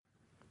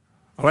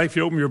I'd like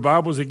you to open your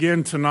Bibles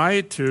again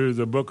tonight to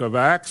the book of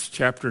Acts,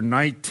 chapter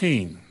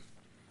 19.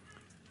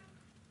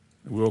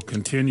 We'll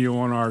continue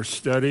on our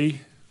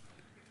study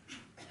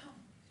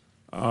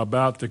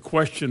about the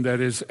question that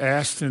is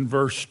asked in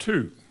verse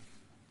 2.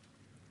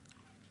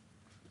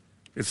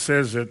 It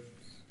says that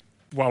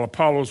while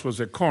Apollos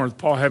was at Corinth,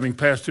 Paul, having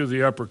passed through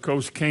the upper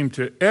coast, came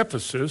to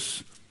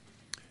Ephesus,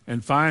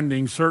 and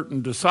finding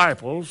certain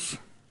disciples,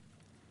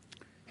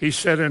 he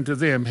said unto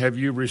them, Have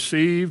you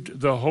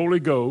received the Holy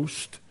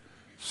Ghost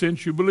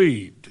since you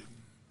believed?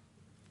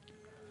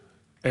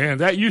 And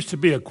that used to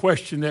be a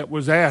question that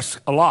was asked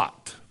a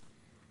lot.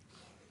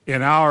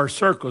 In our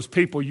circles,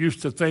 people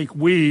used to think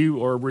we,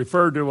 or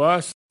refer to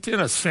us, in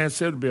a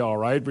sense it would be all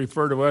right,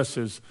 refer to us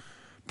as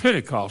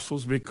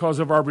Pentecostals because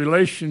of our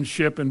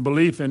relationship and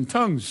belief in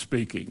tongues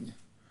speaking.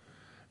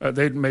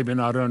 They'd maybe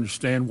not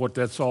understand what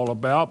that's all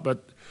about,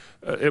 but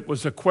it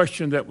was a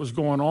question that was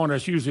going on.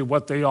 That's usually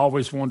what they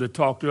always wanted to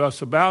talk to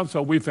us about,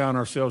 so we found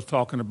ourselves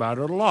talking about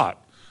it a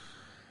lot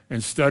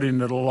and studying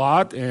it a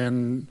lot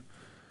and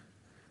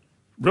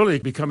really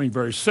becoming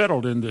very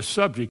settled in this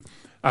subject.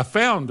 I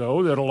found,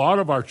 though, that a lot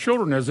of our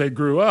children, as they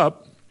grew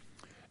up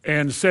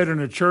and sat in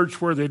a church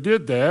where they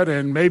did that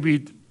and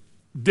maybe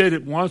did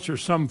it once or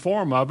some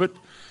form of it,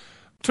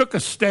 took a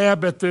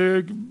stab at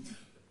the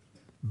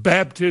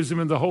baptism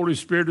in the Holy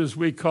Spirit, as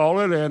we call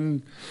it,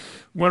 and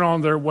went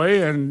on their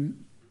way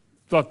and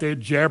thought they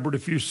had jabbered a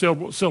few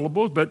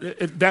syllables,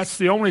 but that's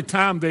the only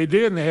time they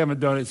did, and they haven't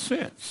done it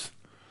since.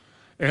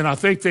 And I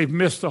think they've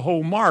missed the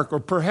whole mark, or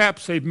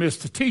perhaps they've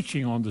missed the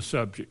teaching on the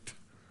subject.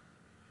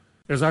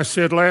 As I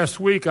said last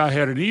week, I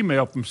had an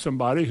email from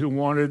somebody who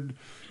wanted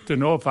to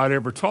know if I'd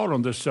ever taught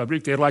on this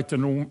subject. They'd like to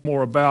know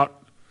more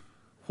about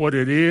what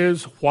it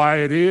is, why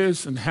it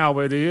is, and how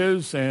it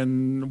is,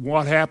 and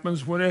what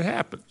happens when it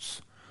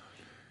happens.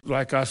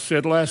 Like I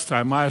said last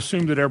time, I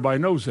assume that everybody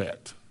knows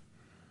that.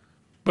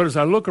 But as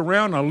I look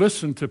around, I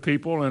listen to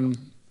people, and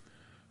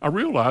I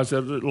realize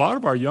that a lot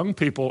of our young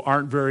people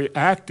aren't very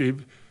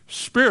active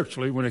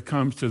spiritually when it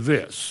comes to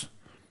this.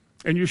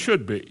 And you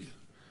should be,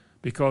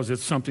 because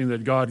it's something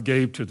that God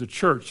gave to the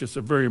church. It's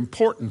a very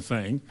important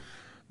thing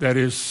that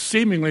is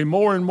seemingly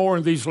more and more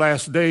in these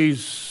last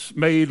days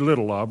made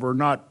little of, or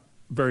not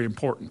very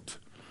important.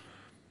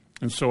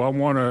 And so I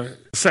want a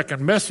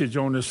second message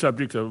on the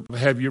subject of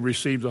have you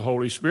received the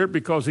Holy Spirit?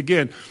 Because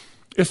again,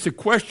 it's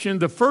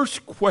the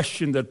first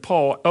question that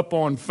Paul,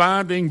 upon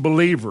finding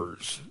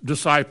believers,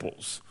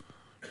 disciples,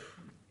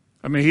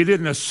 I mean, he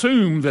didn't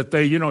assume that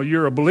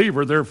you're a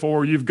believer,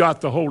 therefore you've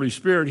got the Holy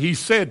Spirit. He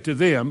said to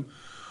them,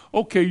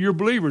 okay, you're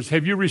believers.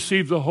 Have you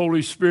received the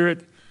Holy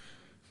Spirit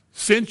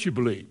since you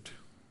believed?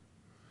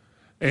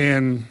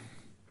 And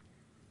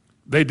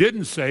they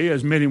didn't say,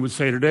 as many would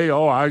say today,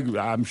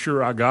 I'm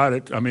sure I got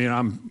it. I mean,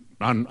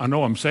 I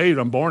know I'm saved.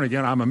 I'm born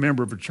again. I'm a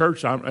member of a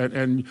church,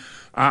 and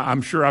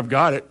I'm sure I've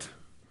got it.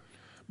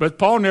 But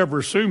Paul never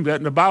assumed that,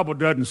 and the Bible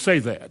doesn't say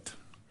that.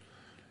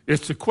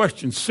 It's the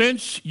question,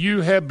 since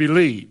you have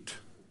believed,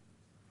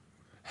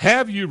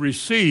 have you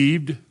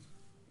received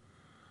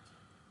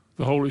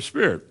the Holy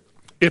Spirit?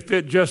 If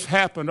it just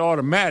happened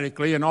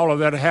automatically and all of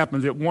that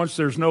happens at once,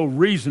 there's no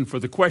reason for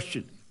the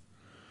question.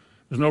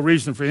 There's no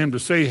reason for him to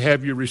say,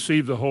 have you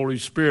received the Holy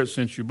Spirit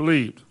since you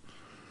believed?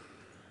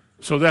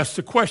 So that's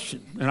the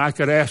question. And I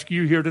could ask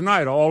you here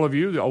tonight, all of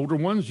you, the older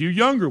ones, you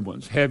younger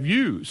ones, have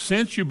you,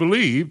 since you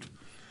believed,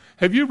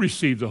 have you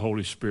received the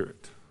Holy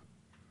Spirit?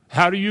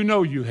 How do you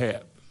know you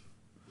have?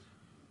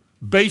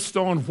 Based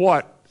on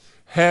what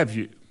have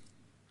you?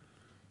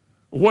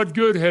 What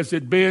good has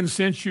it been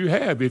since you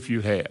have, if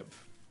you have?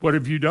 What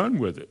have you done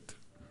with it?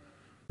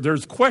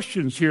 There's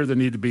questions here that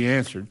need to be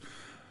answered.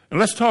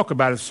 And let's talk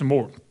about it some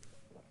more.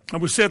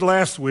 And we said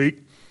last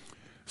week,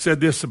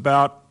 said this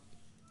about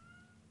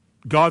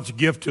God's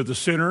gift to the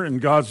sinner and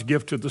God's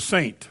gift to the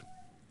saint.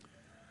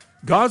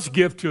 God's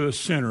gift to a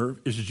sinner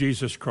is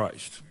Jesus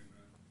Christ.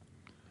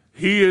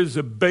 He is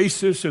the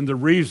basis and the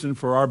reason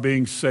for our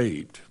being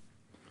saved.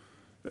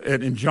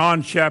 And in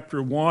John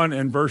chapter 1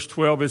 and verse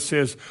 12, it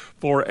says,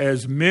 For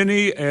as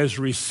many as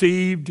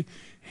received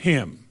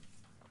him.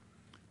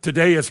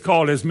 Today it's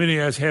called as many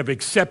as have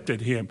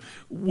accepted him.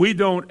 We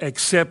don't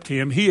accept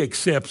him. He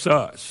accepts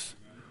us.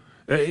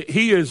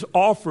 He is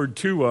offered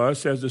to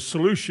us as a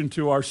solution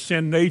to our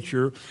sin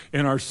nature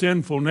and our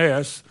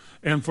sinfulness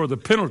and for the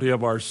penalty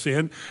of our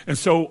sin. And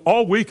so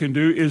all we can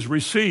do is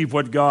receive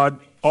what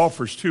God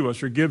offers to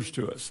us or gives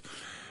to us.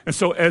 And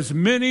so as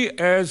many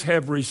as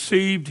have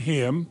received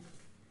him,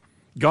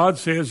 God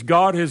says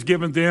God has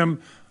given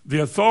them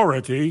the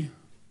authority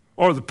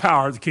or the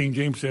power, the King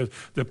James says,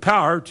 the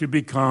power to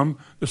become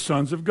the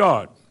sons of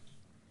God.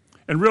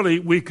 And really,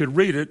 we could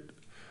read it,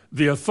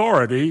 the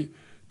authority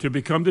to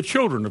become the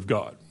children of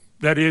God.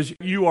 That is,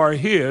 you are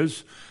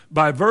his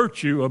by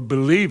virtue of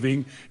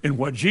believing in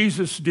what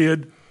Jesus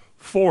did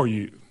for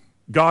you.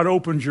 God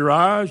opened your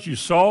eyes, you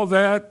saw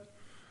that,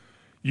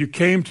 you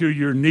came to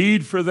your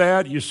need for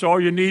that, you saw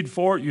your need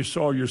for it, you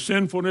saw your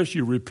sinfulness,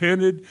 you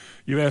repented,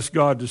 you asked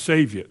God to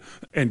save you.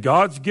 And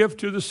God's gift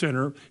to the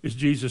sinner is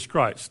Jesus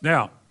Christ.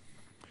 Now,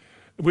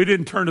 We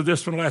didn't turn to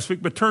this one last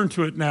week, but turn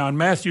to it now. In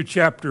Matthew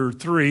chapter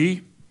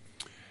 3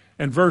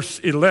 and verse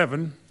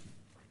 11,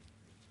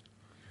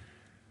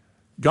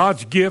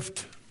 God's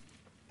gift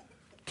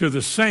to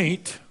the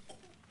saint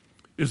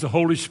is the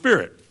Holy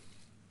Spirit.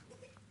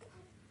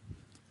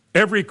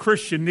 Every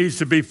Christian needs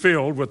to be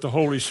filled with the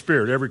Holy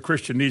Spirit. Every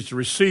Christian needs to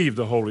receive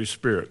the Holy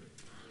Spirit.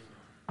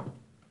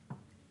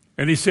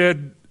 And he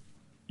said,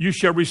 you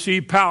shall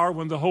receive power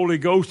when the Holy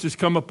Ghost has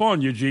come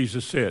upon you,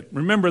 Jesus said.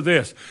 Remember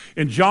this.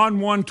 In John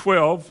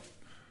 1:12,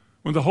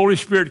 when the Holy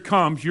Spirit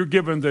comes, you're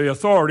given the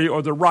authority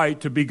or the right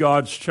to be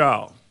God's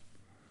child.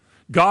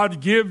 God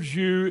gives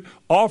you,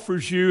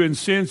 offers you, and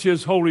sends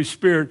his Holy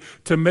Spirit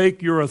to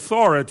make your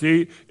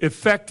authority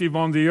effective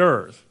on the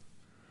earth.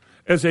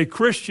 As a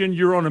Christian,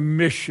 you're on a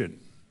mission.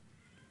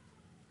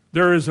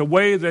 There is a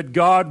way that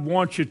God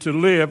wants you to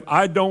live.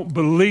 I don't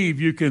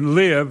believe you can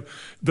live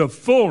the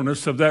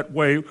fullness of that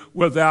way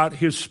without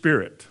his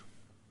Spirit.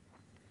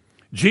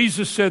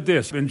 Jesus said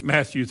this in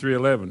Matthew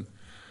 3:11.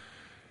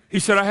 He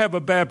said, I have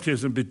a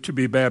baptism to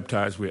be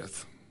baptized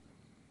with.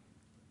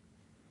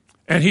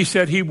 And he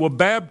said he will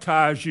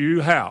baptize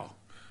you how?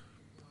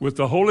 With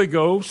the Holy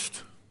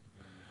Ghost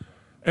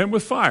and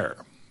with fire.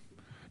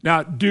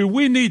 Now, do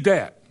we need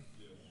that?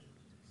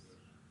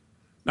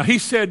 Now, he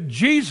said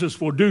Jesus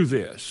will do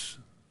this.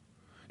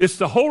 It's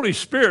the Holy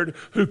Spirit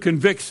who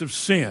convicts of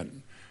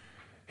sin.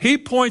 He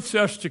points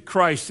us to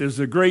Christ as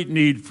the great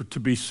need to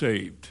be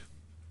saved.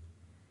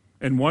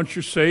 And once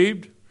you're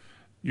saved,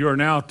 you are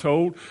now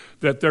told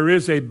that there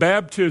is a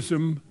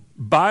baptism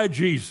by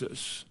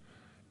Jesus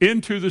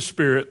into the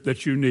Spirit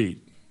that you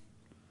need.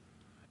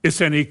 It's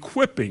an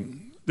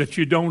equipping that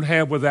you don't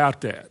have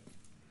without that.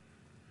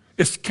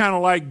 It's kind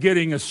of like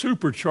getting a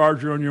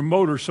supercharger on your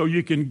motor so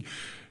you can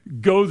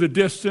go the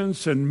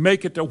distance and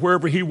make it to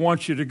wherever he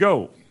wants you to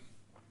go.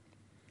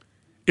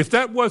 If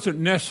that wasn't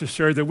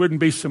necessary, there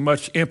wouldn't be so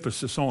much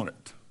emphasis on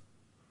it.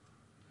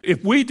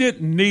 If we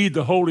didn't need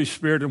the Holy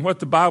Spirit and what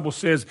the Bible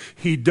says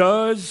he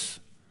does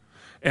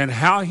and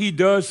how he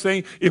does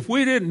things, if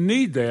we didn't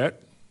need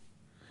that,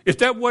 if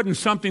that wasn't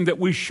something that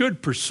we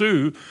should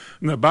pursue,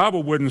 and the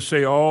Bible wouldn't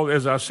say all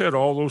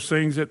those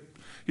things that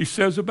he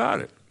says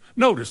about it.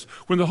 Notice,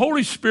 when the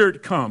Holy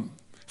Spirit comes,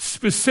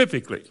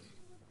 specifically,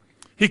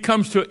 he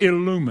comes to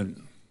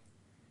illumine.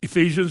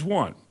 Ephesians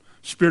 1,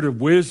 spirit of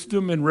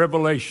wisdom and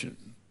revelation.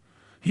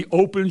 He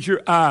opens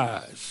your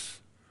eyes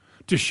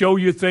to show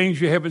you things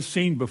you haven't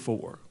seen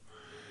before.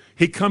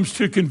 He comes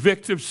to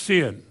convict of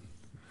sin.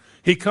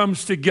 He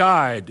comes to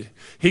guide.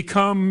 He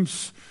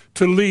comes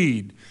to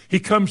lead. He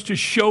comes to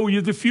show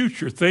you the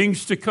future,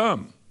 things to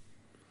come.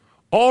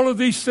 All of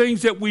these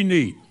things that we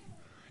need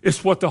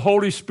is what the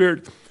Holy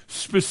Spirit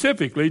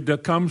specifically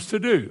comes to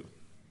do.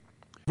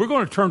 We're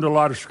going to turn to a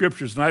lot of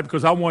scriptures tonight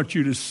because I want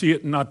you to see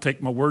it and not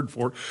take my word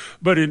for it.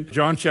 But in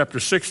John chapter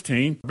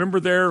 16,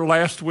 remember there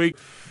last week,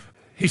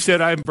 he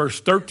said,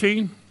 verse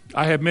 13,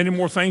 I have many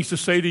more things to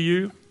say to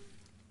you.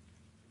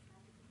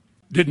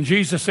 Didn't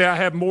Jesus say, I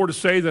have more to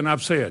say than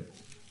I've said?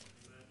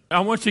 I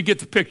want you to get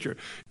the picture.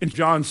 In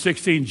John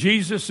 16,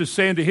 Jesus is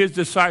saying to his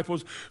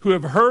disciples who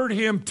have heard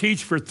him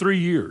teach for 3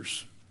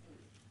 years.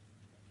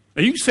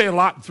 Now, you can say a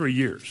lot in 3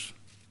 years.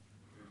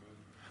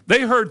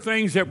 They heard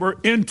things that were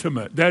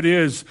intimate, that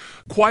is,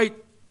 quite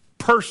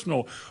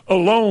personal,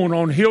 alone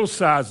on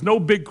hillsides, no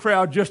big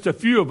crowd, just a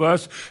few of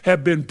us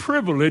have been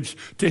privileged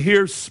to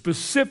hear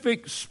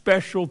specific,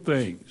 special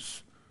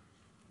things.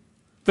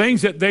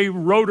 Things that they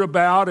wrote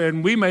about,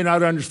 and we may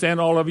not understand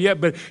all of it yet,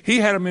 but he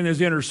had them in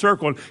his inner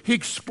circle, and he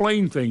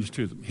explained things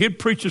to them. He'd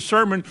preach a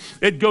sermon,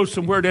 it'd go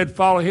somewhere, they'd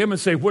follow him and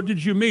say, what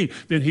did you mean?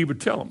 Then he would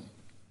tell them.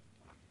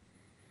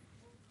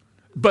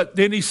 But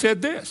then he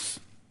said this.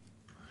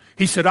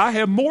 He said, I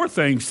have more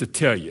things to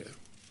tell you.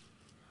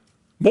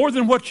 More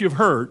than what you've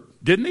heard,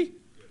 didn't he?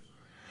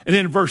 And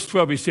then in verse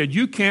 12, he said,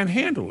 you can't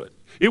handle it.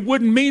 It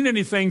wouldn't mean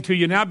anything to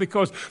you now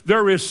because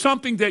there is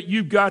something that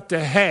you've got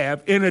to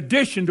have in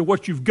addition to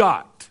what you've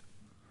got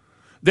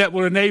that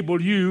will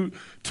enable you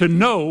to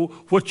know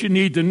what you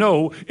need to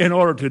know in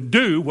order to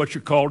do what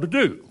you're called to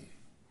do.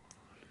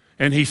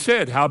 And he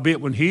said,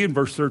 howbeit when he, in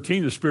verse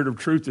 13, the Spirit of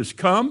truth is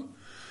come,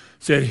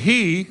 said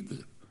he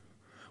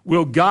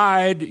will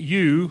guide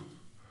you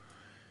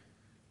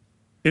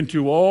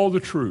into all the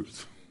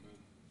truth.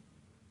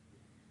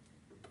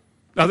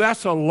 Now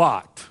that's a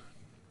lot.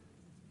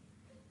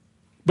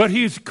 But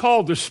he's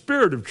called the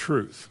Spirit of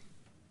truth.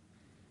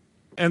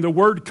 And the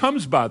word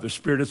comes by the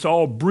Spirit. It's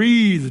all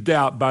breathed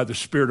out by the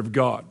Spirit of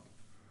God.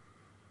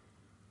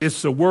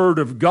 It's the word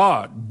of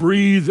God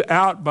breathed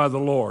out by the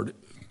Lord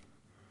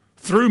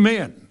through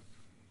men.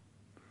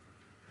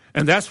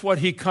 And that's what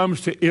he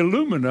comes to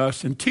illumine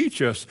us and teach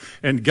us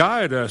and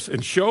guide us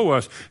and show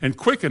us and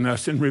quicken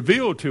us and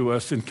reveal to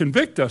us and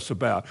convict us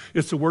about.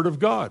 It's the word of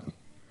God.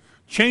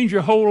 Change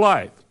your whole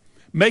life.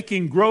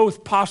 Making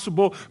growth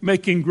possible,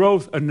 making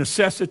growth a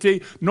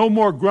necessity. No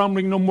more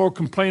grumbling, no more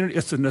complaining.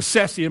 It's a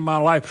necessity in my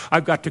life.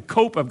 I've got to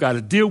cope. I've got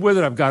to deal with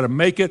it. I've got to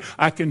make it.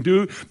 I can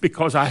do it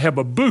because I have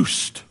a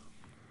boost.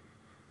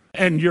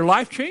 And your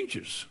life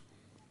changes.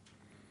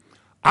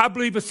 I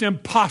believe it's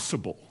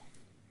impossible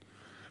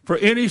for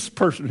any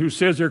person who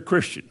says they're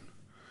Christian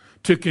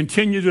to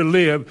continue to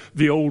live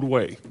the old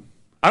way.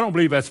 I don't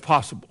believe that's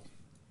possible.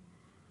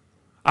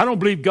 I don't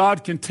believe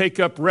God can take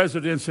up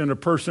residence in a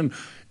person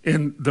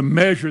in the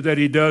measure that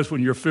he does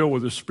when you're filled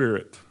with the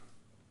Spirit.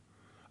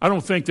 I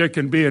don't think there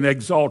can be an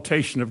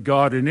exaltation of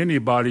God in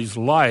anybody's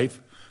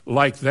life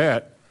like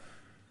that,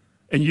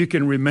 and you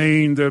can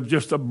remain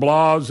just a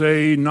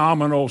blasé,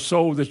 nominal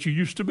soul that you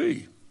used to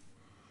be.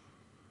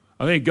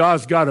 I think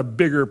God's got a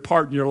bigger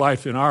part in your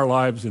life in our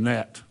lives than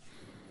that.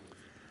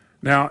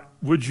 Now,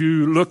 would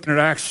you look at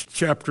Acts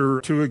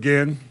chapter 2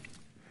 again?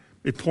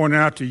 It point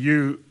out to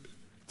you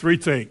three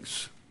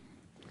things.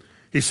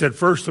 He said,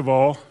 first of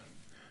all,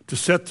 to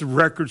set the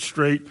record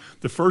straight,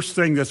 the first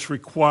thing that's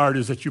required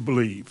is that you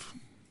believe.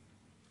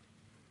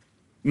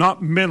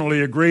 Not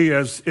mentally agree,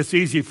 as it's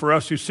easy for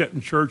us who sit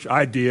in church.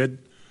 I did.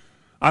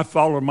 I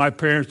followed my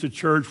parents to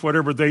church.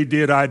 Whatever they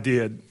did, I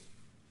did.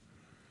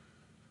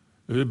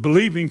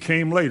 Believing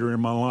came later in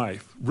my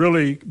life.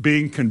 Really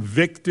being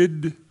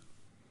convicted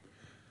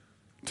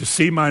to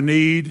see my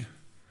need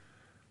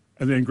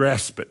and then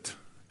grasp it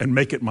and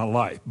make it my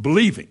life.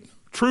 Believing,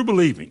 true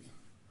believing.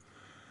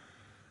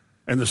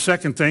 And the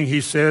second thing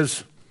he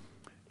says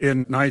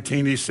in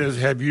 19, he says,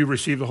 have you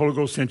received the Holy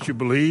Ghost since you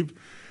believed?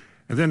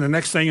 And then the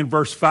next thing in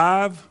verse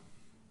 5,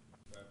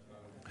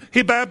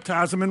 he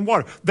baptized them in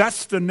water.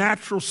 That's the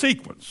natural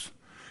sequence.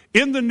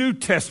 In the New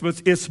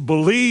Testament, it's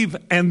believe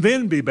and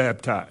then be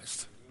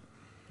baptized.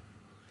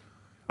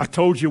 I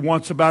told you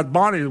once about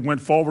Bonnie that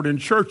went forward in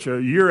church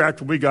a year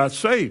after we got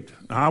saved.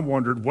 I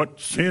wondered what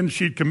sin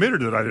she'd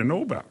committed that I didn't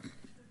know about.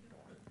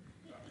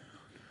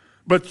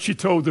 But she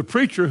told the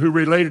preacher who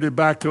related it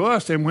back to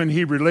us, and when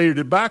he related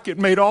it back, it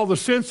made all the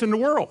sense in the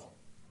world.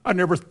 I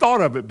never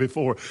thought of it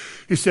before.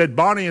 He said,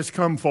 Bonnie has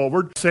come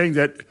forward saying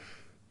that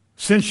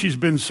since she's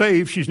been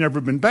saved, she's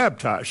never been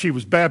baptized. She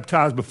was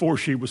baptized before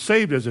she was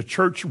saved as a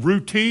church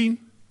routine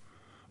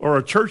or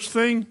a church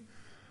thing,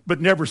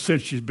 but never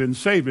since she's been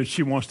saved, and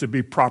she wants to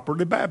be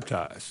properly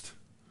baptized.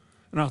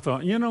 And I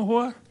thought, you know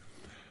what?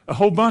 A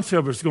whole bunch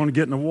of us is going to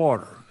get in the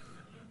water.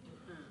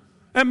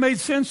 That made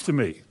sense to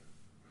me.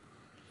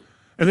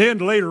 And then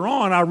later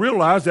on, I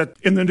realized that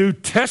in the New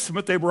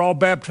Testament, they were all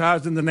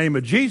baptized in the name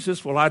of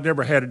Jesus. Well, I'd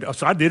never had it,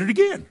 so I did it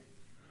again.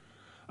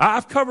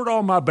 I've covered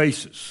all my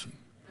bases.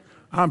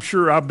 I'm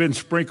sure I've been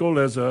sprinkled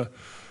as a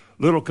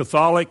little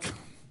Catholic.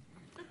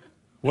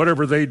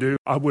 Whatever they do,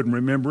 I wouldn't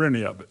remember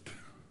any of it.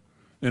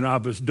 And I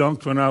was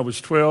dunked when I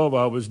was 12,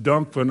 I was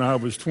dunked when I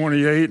was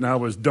 28, and I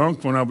was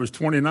dunked when I was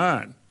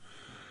 29,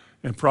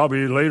 and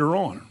probably later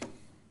on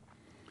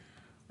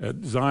at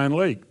Zion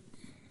Lake.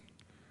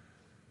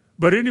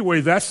 But anyway,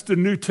 that's the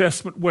New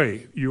Testament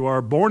way. You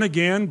are born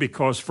again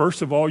because,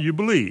 first of all, you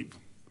believe.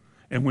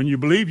 And when you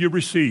believe, you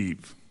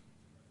receive.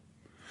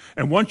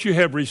 And once you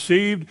have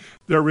received,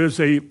 there is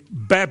a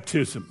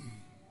baptism.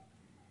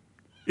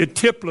 It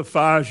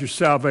typifies your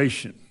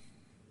salvation.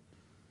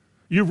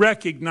 You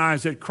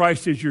recognize that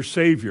Christ is your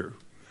Savior,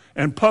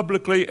 and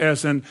publicly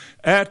as an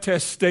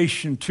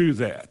attestation to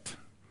that.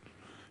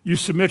 You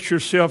submit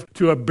yourself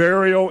to a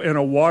burial in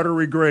a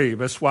watery grave.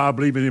 That's why I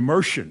believe in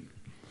immersion.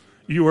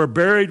 You are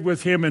buried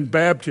with him in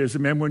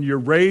baptism, and when you're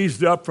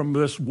raised up from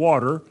this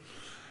water,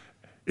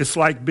 it's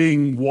like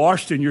being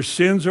washed, and your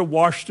sins are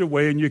washed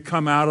away, and you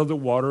come out of the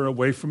water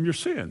away from your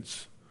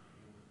sins.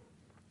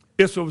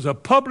 It was a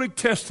public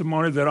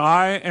testimony that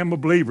I am a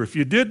believer. If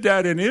you did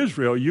that in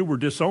Israel, you were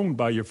disowned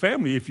by your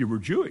family if you were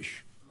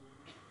Jewish.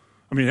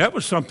 I mean, that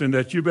was something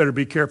that you better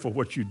be careful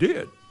what you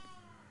did.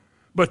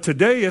 But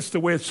today, it's the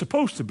way it's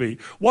supposed to be.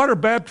 Water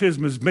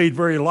baptism is made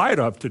very light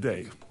of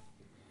today.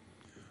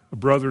 A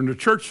brother in the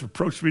church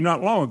approached me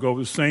not long ago,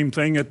 the same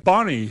thing that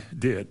Bonnie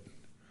did.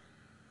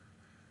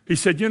 He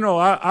said, you know,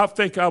 I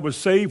think I was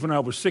saved when I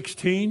was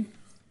 16.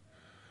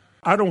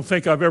 I don't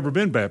think I've ever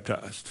been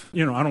baptized.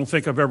 You know, I don't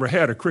think I've ever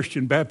had a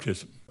Christian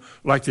baptism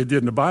like they did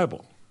in the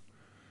Bible.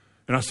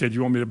 And I said,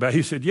 you want me to baptize?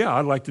 He said, yeah,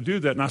 I'd like to do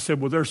that. And I said,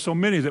 well, there's so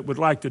many that would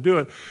like to do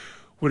it.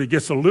 When it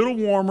gets a little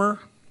warmer,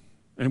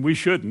 and we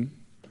shouldn't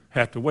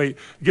have to wait,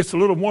 it gets a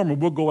little warmer,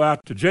 we'll go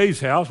out to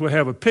Jay's house. We'll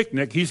have a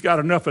picnic. He's got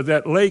enough of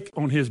that lake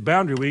on his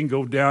boundary. We can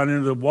go down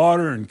into the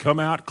water and come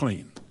out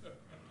clean.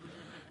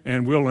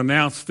 And we'll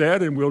announce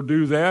that, and we'll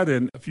do that.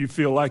 And if you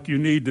feel like you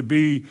need to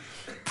be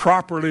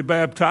properly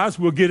baptized,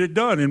 we'll get it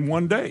done in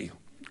one day.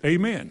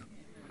 Amen.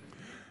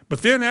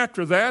 But then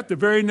after that, the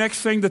very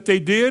next thing that they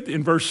did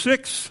in verse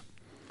 6,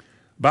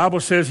 Bible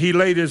says he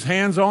laid his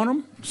hands on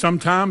them.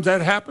 Sometimes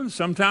that happens,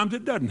 sometimes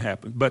it doesn't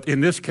happen. But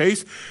in this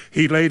case,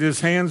 he laid his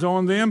hands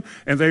on them,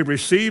 and they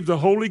received the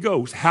Holy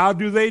Ghost. How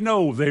do they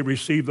know they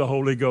received the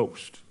Holy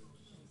Ghost?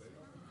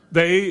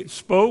 They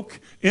spoke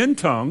in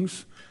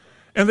tongues,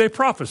 and they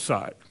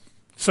prophesied.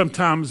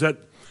 Sometimes that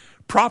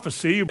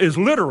prophecy is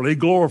literally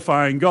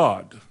glorifying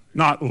God.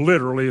 Not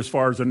literally as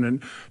far as in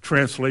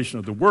translation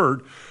of the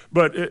word,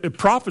 but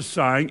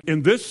prophesying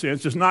in this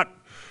sense is not,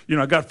 you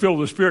know, I got filled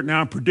with the Spirit,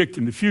 now I'm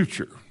predicting the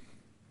future.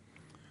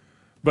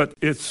 But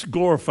it's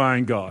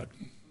glorifying God.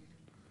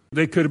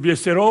 They could have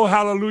just said, oh,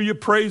 hallelujah,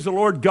 praise the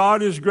Lord,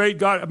 God is great,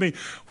 God. I mean,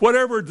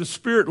 whatever the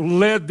Spirit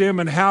led them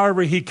and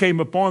however he came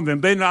upon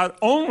them, they not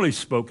only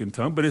spoke in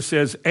tongues, but it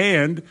says,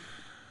 and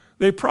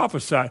they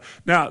prophesied.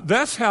 Now,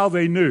 that's how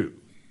they knew.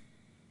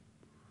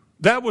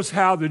 That was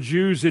how the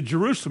Jews at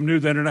Jerusalem knew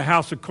that in the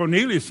house of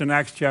Cornelius in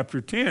Acts chapter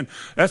 10.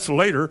 That's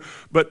later,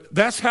 but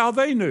that's how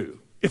they knew.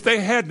 If they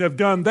hadn't have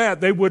done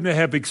that, they wouldn't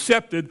have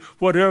accepted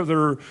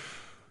whatever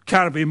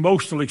kind of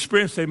emotional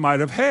experience they might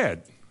have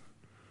had.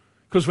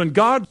 Because when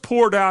God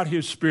poured out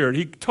his Spirit,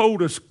 he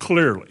told us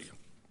clearly.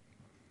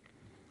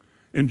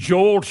 In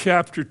Joel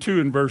chapter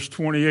 2 and verse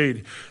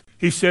 28,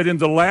 he said, in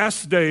the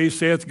last days,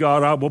 saith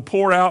God, I will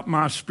pour out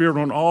my Spirit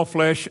on all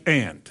flesh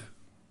and.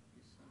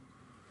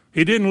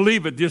 He didn't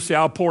leave it just say,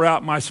 I'll pour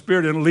out my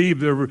Spirit and leave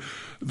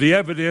the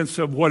evidence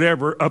of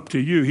whatever up to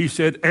you. He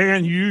said,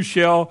 and you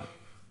shall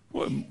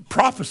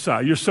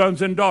prophesy, your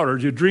sons and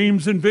daughters, your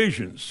dreams and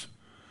visions.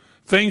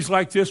 Things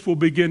like this will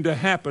begin to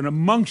happen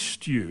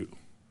amongst you.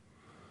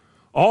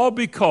 All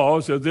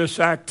because of this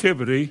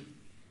activity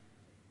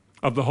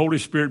of the Holy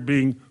Spirit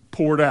being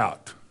poured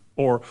out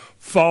or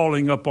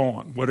falling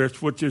upon,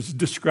 which is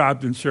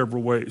described in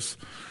several ways.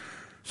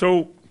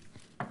 So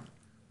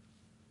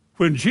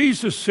when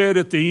Jesus said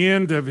at the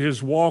end of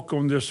his walk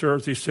on this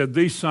earth, he said,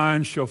 these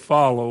signs shall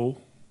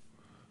follow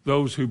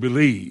those who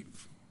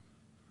believe.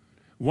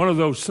 One of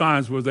those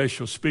signs was they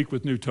shall speak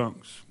with new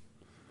tongues.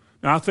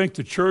 Now, I think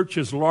the church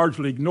has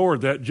largely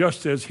ignored that,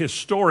 just as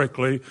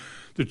historically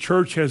the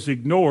church has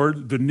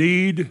ignored the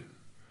need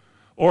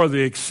or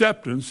the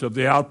acceptance of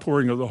the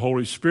outpouring of the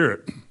Holy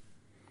Spirit.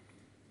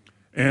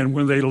 And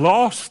when they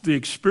lost the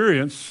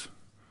experience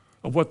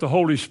of what the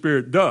Holy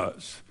Spirit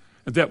does,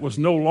 and that was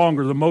no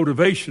longer the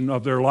motivation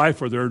of their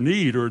life or their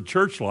need or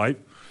church life,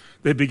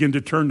 they begin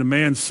to turn to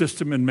man's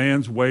system and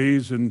man's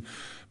ways and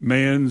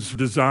man's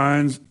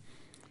designs.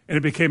 And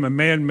it became a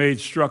man-made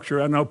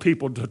structure. I know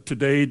people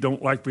today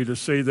don't like me to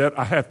say that.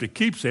 I have to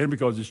keep saying it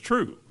because it's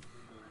true.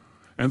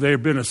 And they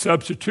have been a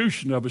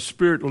substitution of a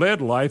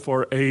Spirit-led life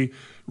or a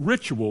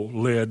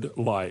ritual-led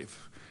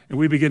life. And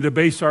we begin to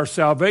base our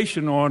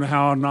salvation on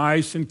how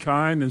nice and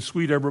kind and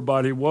sweet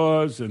everybody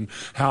was and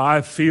how I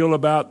feel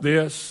about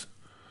this.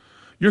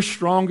 Your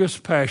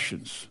strongest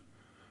passions,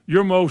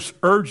 your most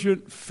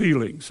urgent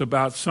feelings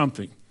about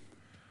something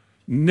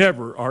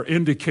never are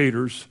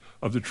indicators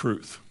of the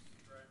truth.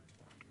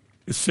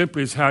 It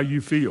simply is how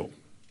you feel.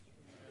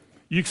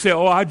 You can say,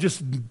 oh, I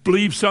just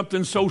believe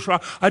something so strong.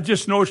 I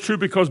just know it's true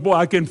because, boy,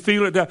 I can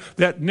feel it.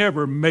 That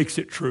never makes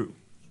it true.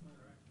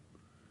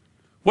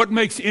 What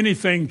makes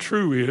anything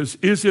true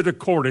is it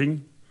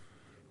according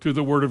to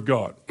the Word of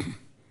God?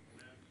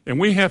 And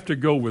we have to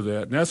go with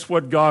that. And that's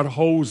what God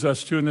holds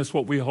us to, and that's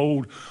what we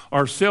hold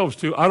ourselves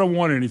to. I don't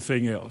want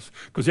anything else.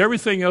 Because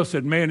everything else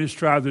that man has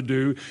tried to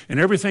do and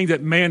everything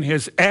that man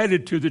has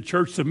added to the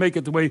church to make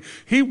it the way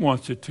he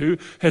wants it to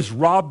has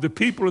robbed the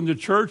people in the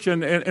church,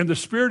 and the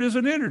Spirit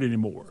isn't in it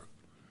anymore.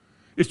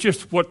 It's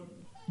just what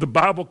the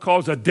Bible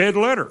calls a dead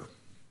letter.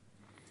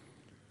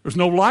 There's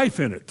no life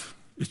in it.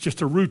 It's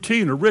just a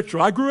routine, a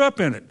ritual. I grew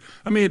up in it.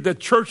 I mean, the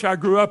church I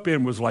grew up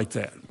in was like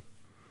that.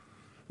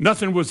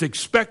 Nothing was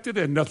expected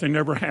and nothing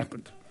ever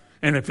happened.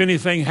 And if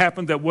anything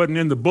happened that wasn't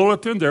in the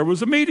bulletin, there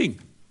was a meeting.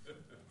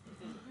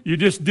 You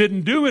just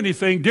didn't do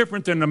anything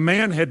different than the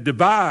man had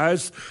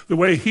devised the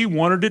way he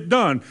wanted it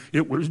done.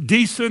 It was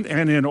decent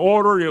and in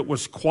order. It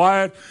was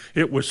quiet.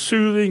 It was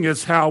soothing.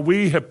 It's how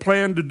we have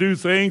planned to do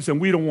things, and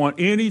we don't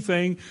want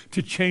anything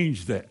to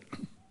change that.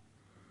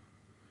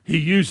 He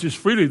uses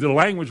freely the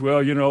language,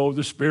 well, you know,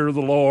 the Spirit of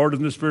the Lord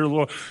and the Spirit of the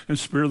Lord and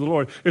the Spirit of the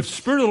Lord. If the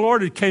Spirit of the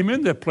Lord had come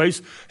in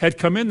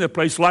that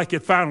place like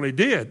it finally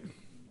did,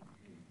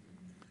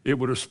 it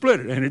would have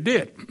split it, and it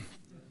did.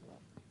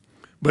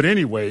 But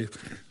anyway, the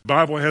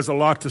Bible has a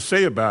lot to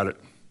say about it.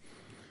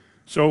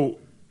 So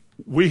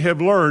we have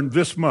learned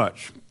this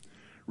much.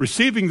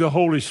 Receiving the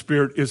Holy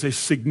Spirit is a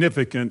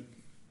significant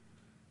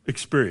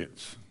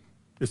experience.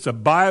 It's a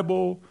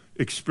Bible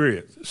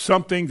experience,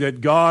 something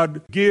that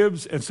God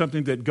gives and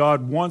something that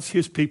God wants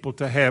his people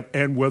to have.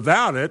 And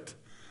without it,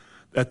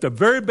 at the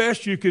very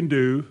best you can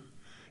do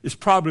is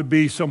probably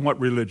be somewhat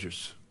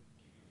religious.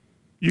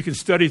 You can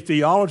study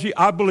theology.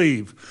 I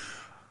believe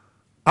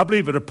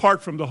that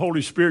apart from the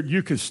Holy Spirit,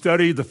 you can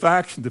study the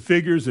facts and the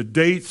figures, the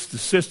dates, the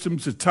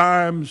systems, the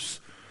times,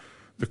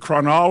 the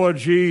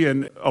chronology,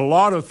 and a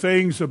lot of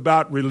things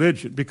about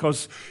religion.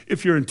 Because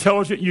if you're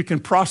intelligent, you can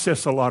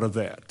process a lot of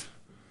that.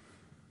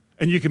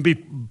 And you can be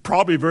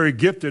probably very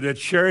gifted at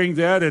sharing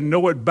that and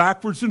know it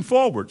backwards and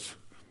forwards.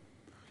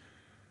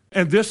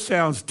 And this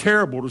sounds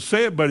terrible to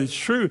say it, but it's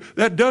true.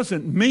 That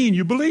doesn't mean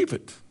you believe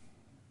it.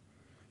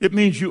 It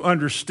means you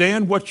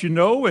understand what you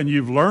know, and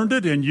you've learned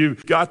it, and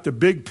you've got the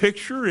big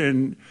picture,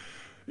 and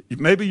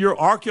maybe you're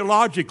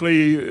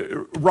archaeologically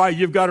right.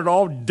 You've got it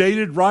all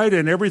dated right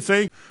and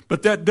everything.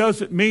 But that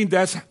doesn't mean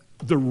that's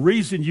the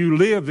reason you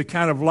live the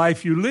kind of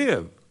life you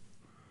live.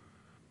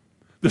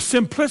 The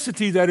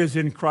simplicity that is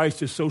in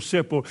Christ is so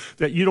simple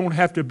that you don't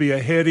have to be a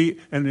heady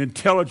and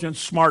intelligent,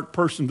 smart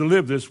person to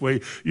live this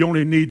way. You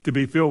only need to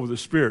be filled with the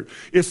Spirit.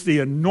 It's the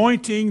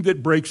anointing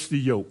that breaks the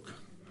yoke.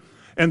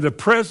 And the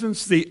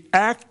presence, the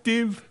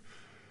active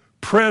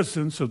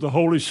presence of the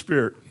Holy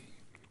Spirit,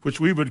 which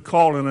we would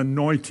call an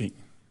anointing,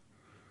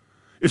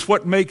 it's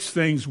what makes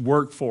things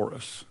work for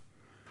us.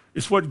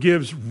 It's what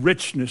gives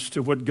richness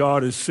to what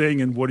God is saying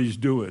and what he's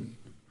doing.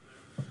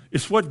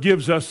 It's what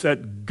gives us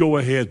that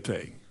go-ahead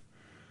thing.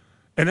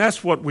 And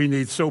that's what we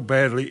need so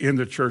badly in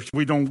the church.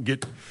 We don't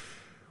get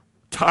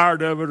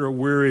tired of it or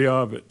weary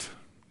of it.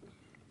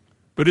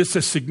 But it's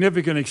a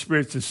significant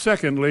experience. And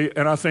secondly,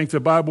 and I think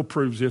the Bible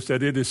proves this,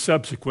 that it is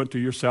subsequent to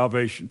your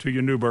salvation, to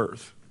your new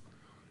birth.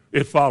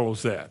 It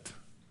follows that.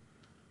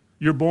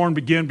 You're born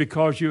again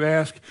because you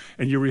ask,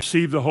 and you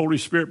receive the Holy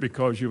Spirit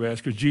because you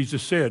ask. Because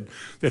Jesus said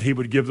that he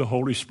would give the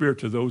Holy Spirit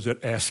to those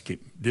that ask him.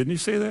 Didn't he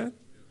say that?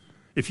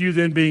 If you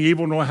then, being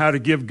evil, know how to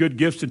give good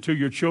gifts unto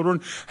your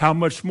children, how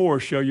much more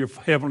shall your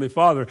heavenly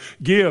Father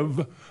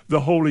give the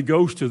Holy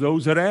Ghost to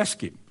those that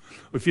ask him?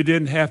 If you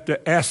didn't have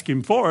to ask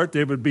him for it,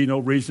 there would be no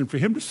reason for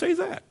him to say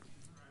that.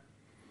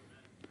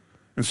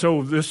 And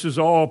so this is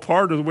all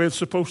part of the way it's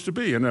supposed to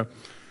be. And a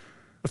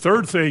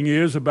third thing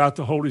is about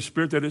the Holy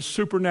Spirit, that it's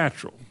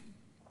supernatural.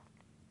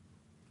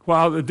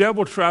 While the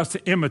devil tries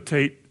to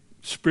imitate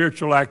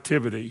spiritual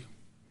activity,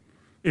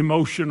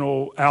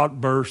 emotional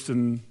outbursts,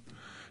 and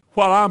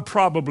while I'm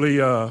probably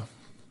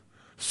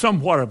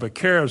somewhat of a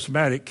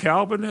charismatic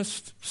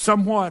Calvinist,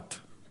 somewhat.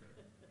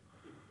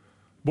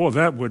 Boy,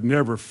 that would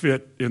never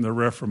fit in the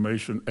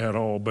Reformation at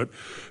all. But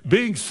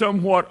being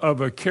somewhat of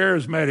a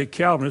charismatic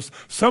Calvinist,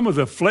 some of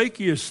the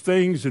flakiest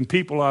things in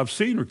people I've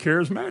seen are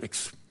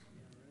charismatics.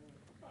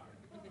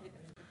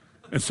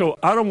 And so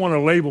I don't want to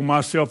label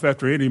myself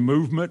after any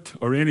movement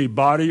or any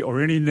body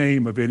or any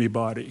name of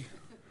anybody.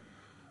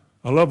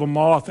 I love them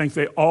all. I think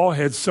they all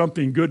had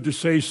something good to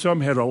say.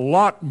 Some had a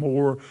lot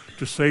more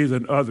to say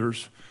than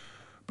others.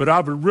 But I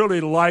would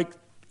really like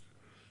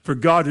for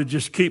God to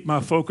just keep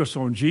my focus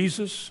on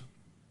Jesus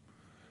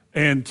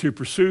and to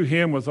pursue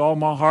him with all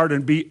my heart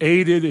and be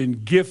aided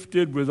and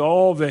gifted with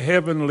all the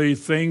heavenly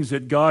things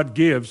that God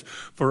gives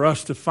for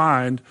us to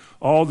find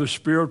all the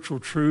spiritual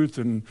truth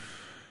and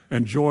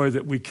joy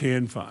that we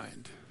can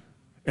find.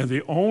 And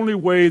the only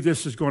way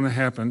this is going to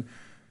happen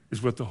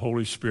is with the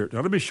Holy Spirit.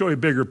 Now let me show you a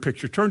bigger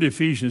picture. Turn to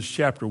Ephesians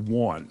chapter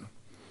 1.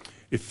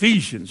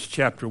 Ephesians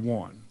chapter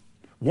 1.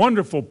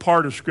 Wonderful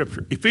part of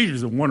Scripture. Ephesians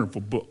is a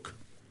wonderful book.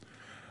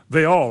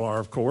 They all are,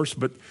 of course,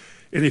 but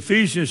in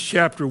Ephesians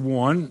chapter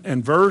 1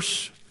 and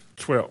verse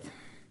 12,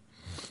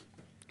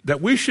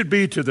 that we should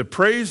be to the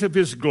praise of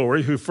his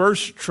glory who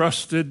first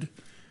trusted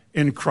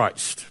in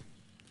Christ,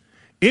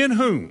 in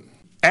whom,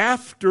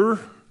 after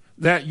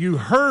that you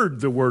heard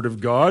the word of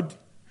God,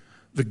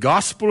 the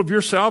gospel of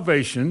your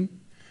salvation,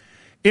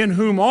 in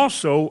whom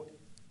also,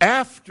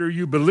 after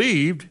you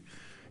believed,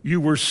 you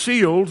were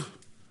sealed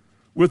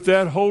with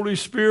that Holy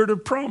Spirit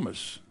of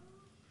promise.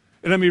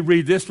 And let me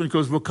read this one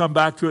because we'll come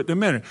back to it in a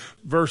minute.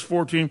 Verse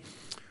 14,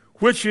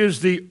 which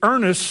is the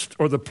earnest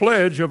or the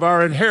pledge of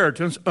our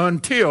inheritance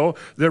until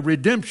the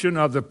redemption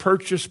of the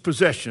purchased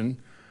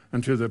possession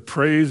unto the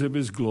praise of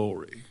his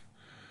glory.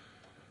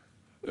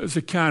 Those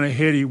are kind of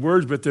heady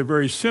words, but they're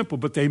very simple,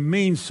 but they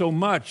mean so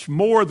much,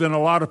 more than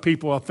a lot of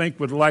people I think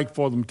would like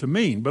for them to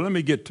mean. But let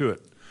me get to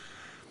it.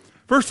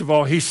 First of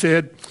all, he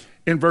said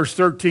in verse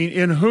 13,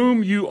 in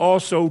whom you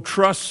also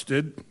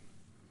trusted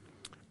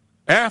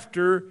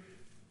after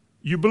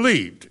you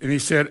believed. And he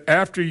said,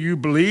 after you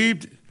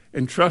believed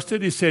and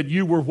trusted, he said,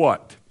 you were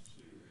what?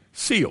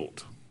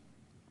 Sealed.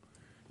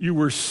 You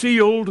were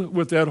sealed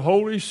with that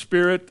Holy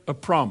Spirit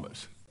of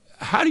promise.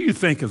 How do you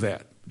think of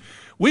that?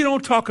 We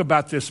don't talk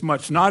about this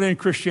much, not in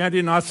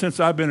Christianity, not since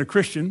I've been a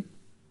Christian.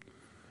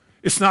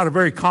 It's not a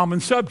very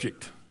common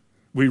subject.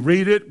 We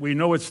read it, we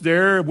know it's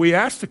there, we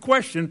ask the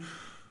question,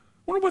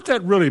 I wonder what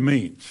that really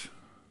means.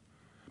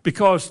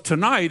 Because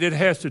tonight it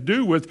has to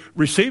do with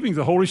receiving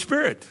the Holy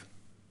Spirit.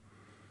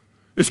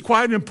 It's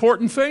quite an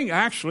important thing,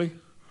 actually.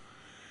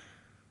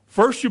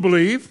 First you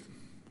believe,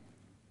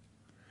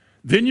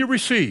 then you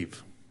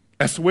receive.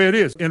 That's the way it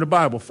is in the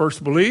Bible.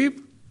 First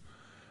believe,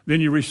 then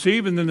you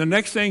receive, and then the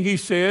next thing he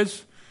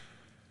says,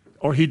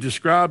 or he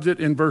describes it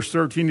in verse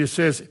 13, it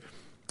says,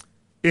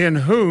 in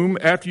whom,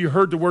 after you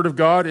heard the word of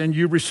God and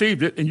you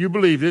received it and you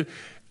believed it,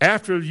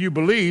 after you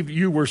believed,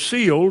 you were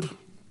sealed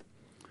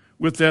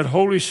with that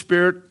Holy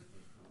Spirit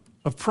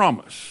of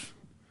promise.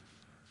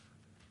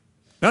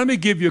 Now let me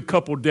give you a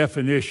couple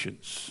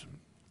definitions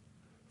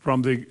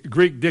from the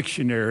Greek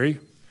dictionary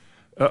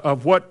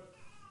of what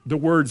the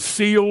word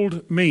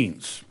sealed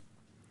means.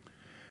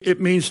 It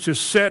means to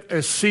set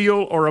a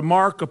seal or a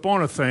mark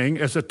upon a thing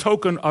as a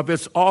token of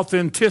its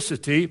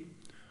authenticity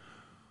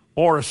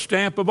or a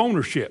stamp of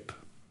ownership.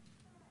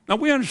 Now,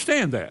 we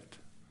understand that.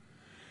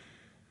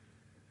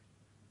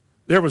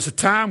 There was a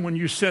time when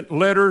you sent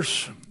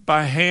letters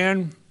by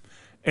hand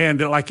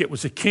And like it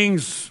was a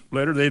king's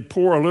letter, they'd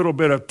pour a little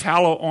bit of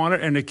tallow on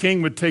it, and the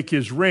king would take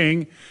his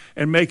ring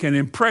and make an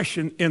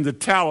impression in the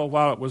tallow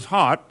while it was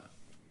hot.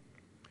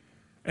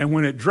 And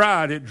when it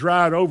dried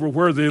over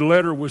where the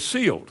letter was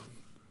sealed.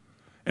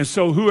 And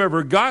so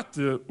whoever got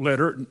the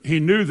letter,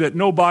 he knew that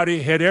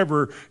nobody had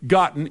ever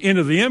gotten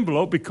into the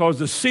envelope because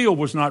the seal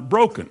was not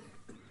broken.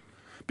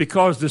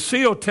 Because the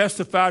seal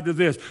testified to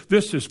this.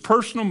 This is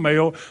personal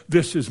mail.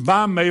 This is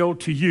my mail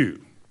to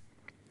you.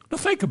 Now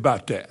think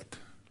about that.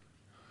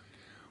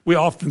 We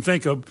often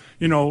think of,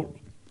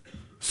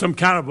 some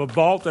kind of a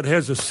vault that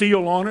has a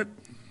seal on it.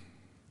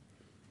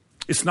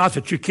 It's not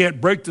that you can't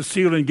break the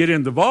seal and get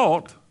in the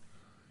vault,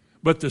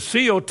 but the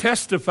seal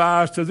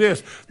testifies to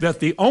this, that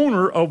the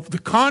owner of the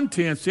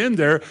contents in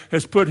there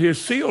has put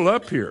his seal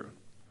up here.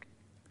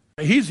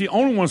 He's the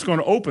only one that's going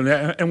to open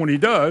that, and when he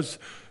does,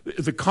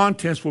 the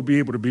contents will be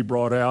able to be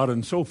brought out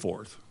and so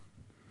forth.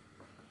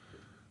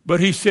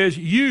 But he says,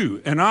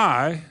 you and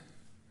I,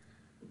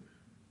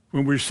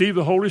 when we received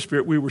the Holy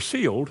Spirit, we were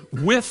sealed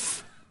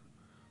with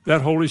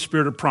that Holy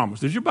Spirit of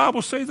promise. Did your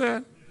Bible say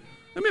that?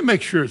 Let me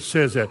make sure it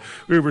says that.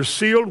 We were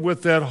sealed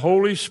with that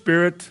Holy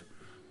Spirit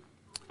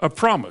of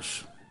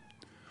promise.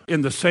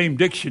 In the same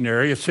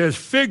dictionary, it says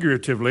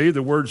figuratively,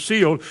 the word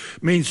sealed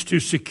means to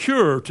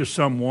secure to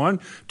someone,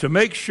 to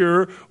make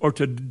sure, or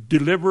to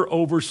deliver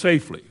over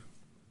safely.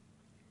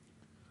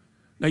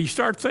 Now you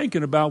start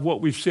thinking about what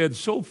we've said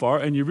so far,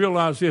 and you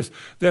realize this,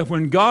 that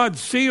when God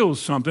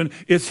seals something,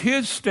 it's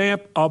his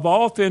stamp of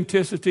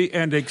authenticity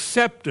and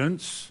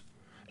acceptance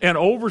and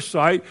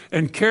oversight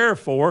and care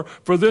for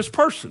this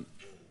person.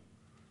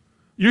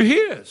 You're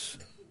his.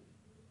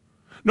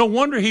 No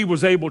wonder he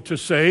was able to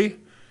say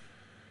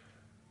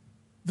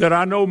that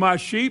I know my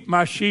sheep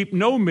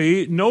know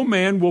me, no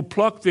man will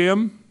pluck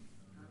them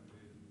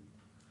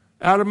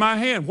out of my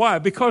hand. Why?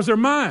 Because they're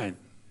mine.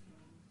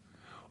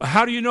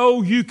 How do you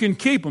know you can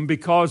keep them?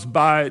 Because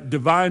by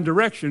divine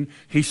direction,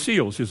 he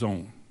seals his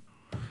own.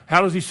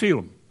 How does he seal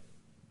them?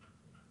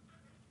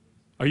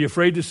 Are you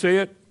afraid to say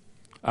it?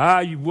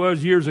 I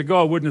was years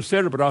ago. I wouldn't have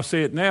said it, but I'll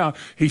say it now.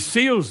 He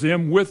seals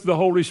them with the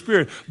Holy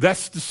Spirit.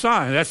 That's the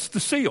sign. That's the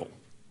seal.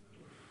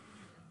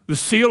 The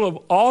seal of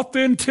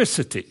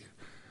authenticity.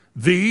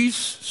 These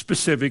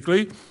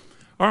specifically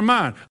are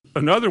mine.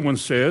 Another one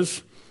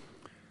says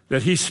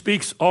that he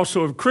speaks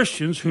also of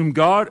Christians whom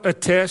God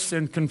attests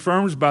and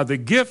confirms by the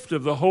gift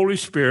of the Holy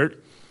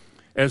Spirit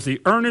as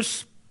the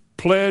earnest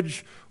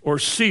pledge or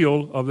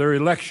seal of their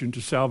election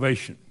to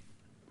salvation.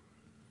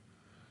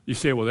 You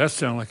say, well, that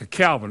sounds like a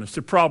Calvinist.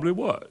 It probably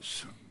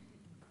was.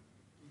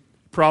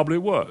 Probably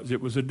was.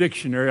 It was a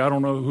dictionary. I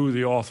don't know who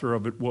the author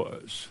of it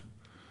was.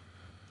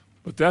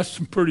 But that's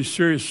some pretty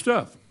serious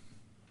stuff.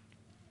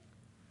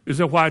 Is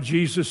that why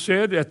Jesus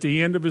said at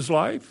the end of his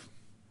life,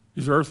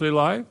 his earthly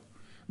life,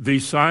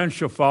 these signs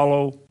shall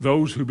follow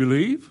those who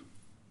believe?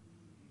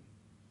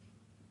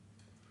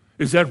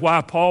 Is that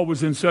why Paul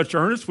was in such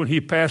earnest when he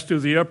passed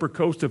through the upper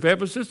coast of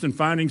Ephesus and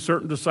finding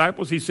certain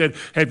disciples, he said,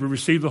 have we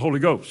received the Holy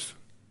Ghost?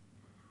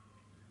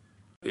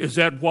 Is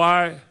that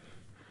why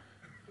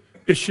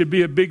it should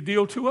be a big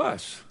deal to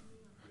us?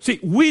 See,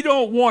 we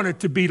don't want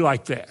it to be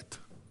like that.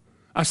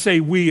 I say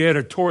we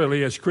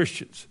editorially as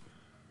Christians.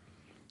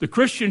 The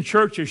Christian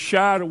church has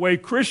shied away.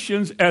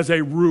 Christians, as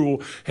a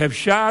rule, have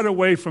shied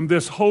away from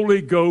this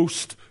Holy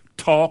Ghost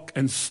talk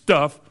and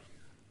stuff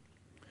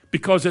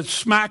because it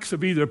smacks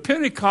of either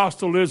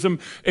Pentecostalism,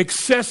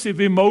 excessive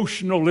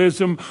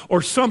emotionalism,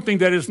 or something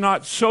that is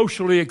not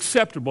socially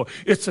acceptable.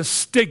 It's a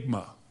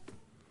stigma.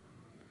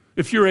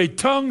 If you're a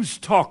tongues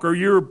talker,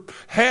 you're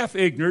half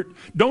ignorant,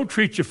 don't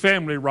treat your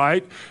family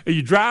right, and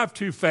you drive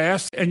too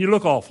fast, and you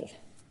look awful.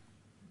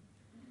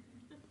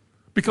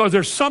 Because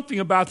there's something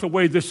about the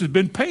way this has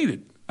been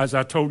painted. As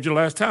I told you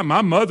last time,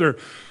 my mother,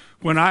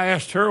 when I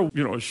asked her,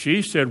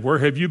 she said, where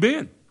have you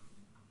been?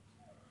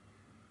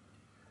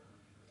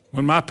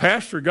 When my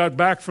pastor got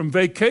back from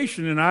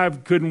vacation and I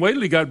couldn't wait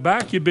till he got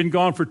back, he'd been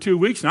gone for 2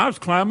 weeks, and I was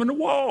climbing the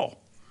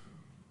wall.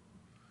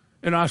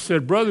 And I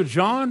said, Brother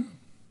John,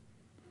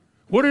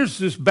 what is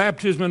this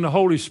baptism in the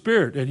Holy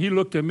Spirit? And he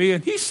looked at me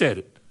and he said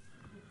it.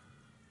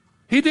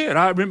 He did.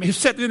 I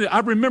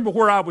remember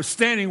where I was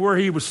standing, where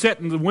he was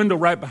sitting in the window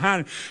right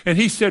behind him. And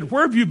he said,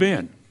 where have you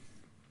been?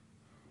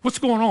 What's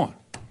going on?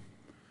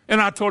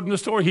 And I told him the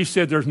story. He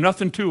said, there's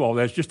nothing to all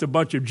that. It's just a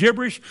bunch of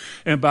gibberish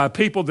and by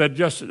people that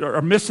just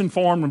are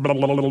misinformed and blah,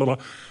 blah, blah, blah, blah.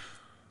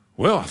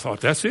 Well, I thought,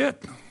 that's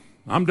it.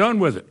 I'm done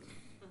with it.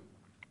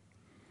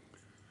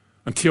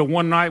 Until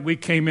one night we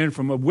came in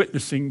from a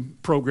witnessing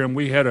program.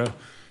 We had a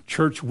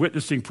church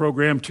witnessing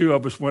program. 2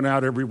 of us went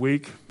out every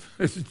week.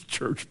 It's a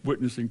church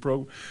witnessing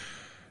program.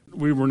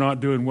 We were not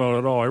doing well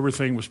at all.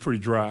 Everything was pretty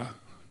dry.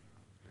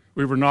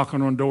 We were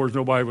knocking on doors.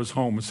 Nobody was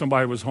home. If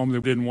somebody was home, they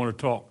didn't want to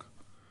talk.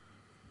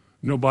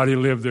 Nobody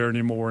lived there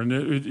anymore.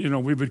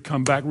 And, we would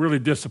come back really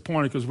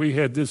disappointed because we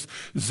had this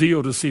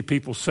zeal to see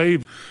people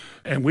saved.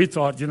 And we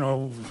thought,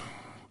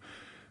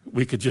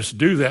 we could just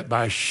do that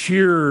by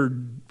sheer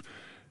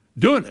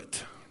doing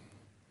it.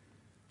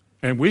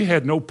 And we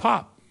had no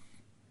pop.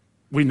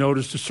 we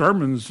noticed the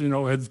sermons,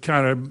 had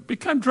kind of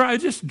become dry,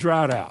 just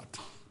dried out.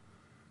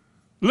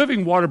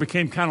 Living water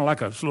became kind of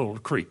like a little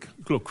creek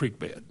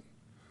bed.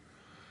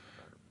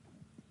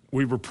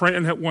 We were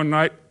praying that one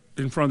night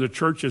in front of the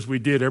church, as we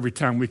did every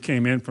time we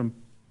came in from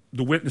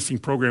the witnessing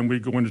program.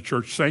 We'd go into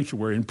church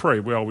sanctuary and pray.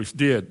 We always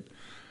did.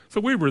 So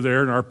we were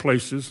there in our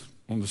places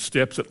on the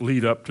steps that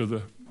lead up to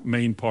the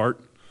main part.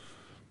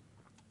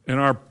 And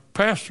our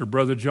pastor,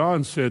 Brother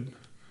John, said,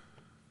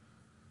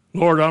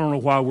 Lord, I don't know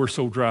why we're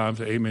so dry. I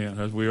said, amen,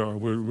 as we are.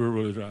 We're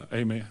really dry.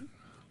 Amen.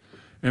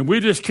 And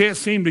we just can't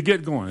seem to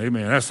get going.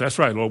 Amen. That's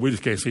right, Lord. We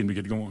just can't seem to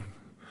get going.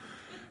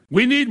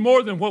 We need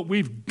more than what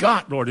we've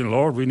got, Lord. And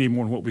Lord, we need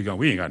more than what we got.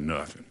 We ain't got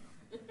nothing.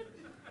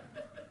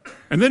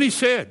 And then he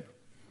said,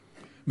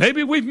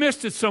 maybe we've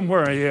missed it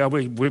somewhere. Yeah,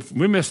 we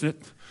missed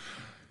it.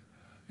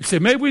 He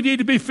said, maybe we need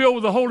to be filled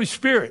with the Holy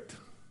Spirit.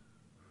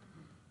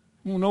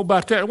 I don't know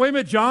about that. Wait a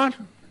minute, John.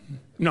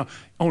 No,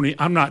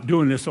 I'm not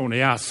doing this on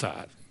the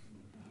outside.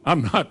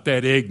 I'm not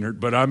that ignorant,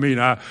 but on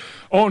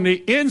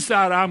the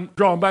inside, I'm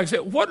drawing back and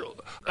saying, what?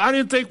 I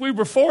didn't think we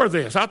were for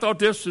this. I thought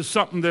this is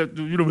something that,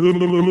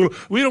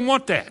 we don't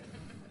want that.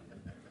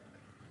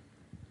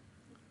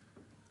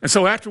 And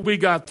so after we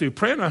got through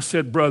praying, I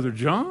said, Brother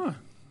John,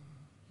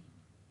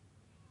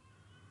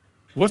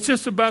 what's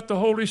this about the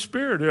Holy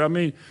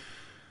Spirit?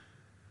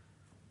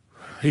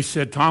 He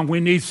said, Tom,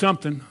 we need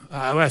something.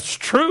 That's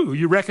true.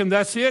 You reckon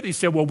that's it? He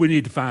said, well, we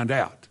need to find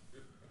out.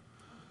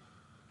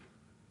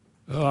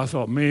 Oh, I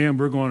thought, man,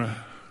 we're going to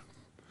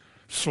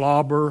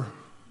slobber.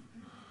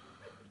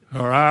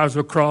 Our eyes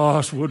will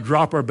cross. We'll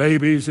drop our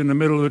babies in the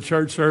middle of the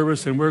church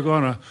service, and we're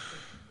going to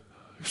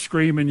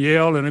scream and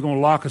yell, and they're going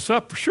to lock us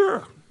up for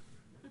sure.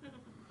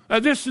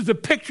 This is the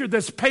picture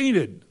that's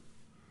painted.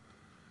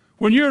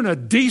 When you're in a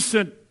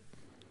decent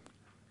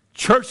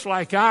church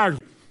like ours,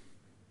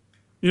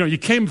 you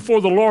came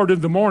before the Lord in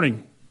the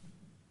morning,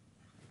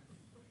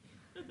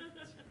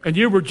 and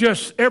you were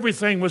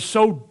everything was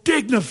so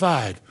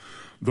dignified.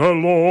 The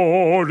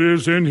Lord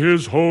is in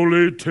his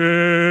holy temple.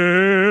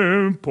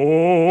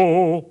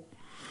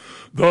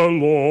 The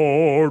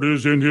Lord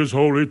is in his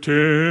holy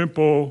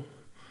temple.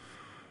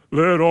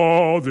 Let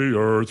all the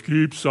earth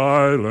keep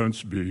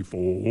silence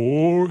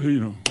before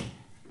him.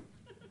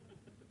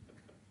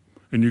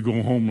 And you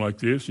go home like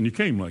this, and you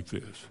came like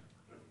this.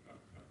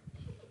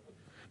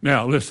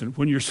 Now, listen,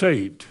 when you're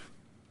saved,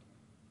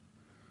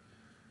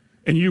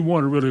 and you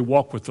want to really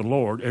walk with the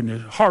Lord, and the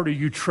harder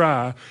you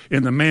try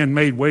in the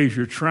man-made ways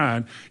you're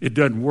trying, it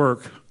doesn't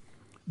work,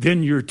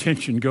 then your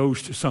attention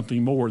goes to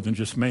something more than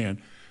just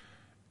man.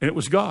 And it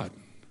was God.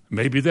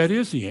 Maybe that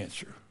is the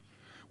answer.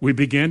 We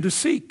began to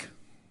seek.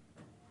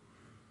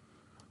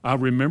 I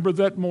remember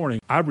that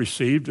morning. I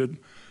received it.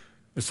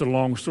 It's a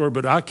long story,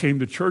 but I came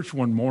to church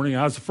one morning.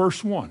 I was the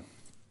first one.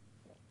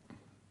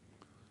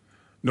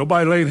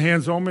 Nobody laid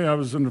hands on me. I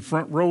was in the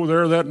front row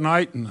there that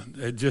night, and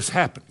it just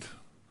happened.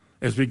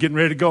 As we getting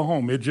ready to go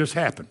home, it just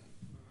happened.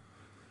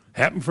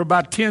 Happened for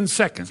about 10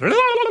 seconds.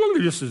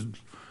 Just as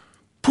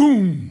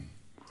boom.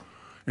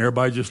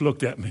 Everybody just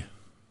looked at me.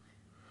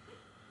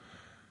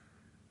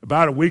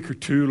 About a week or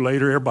two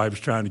later, everybody was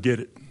trying to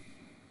get it.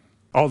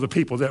 All the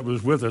people that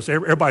was with us,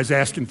 everybody's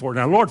asking for it.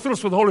 Now, Lord, fill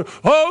us with the Holy Ghost.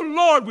 Oh,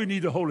 Lord, we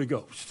need the Holy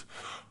Ghost.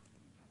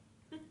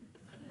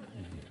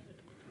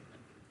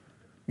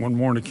 One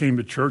morning I came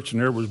to church,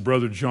 and there was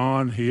Brother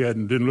John. He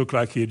didn't look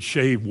like he had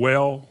shaved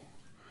well.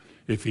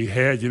 If he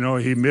had,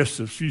 he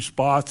missed a few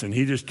spots, and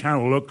he just kind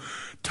of looked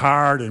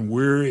tired and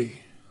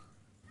weary.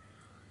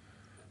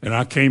 And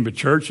I came to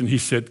church, and he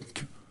said,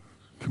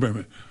 come here a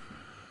minute.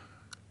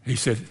 He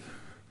said,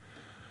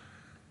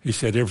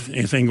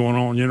 anything going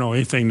on,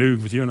 anything new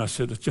with you? And I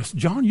said, just,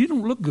 John, you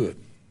don't look good.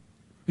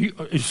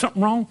 Is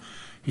something wrong?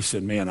 He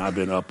said, man, I've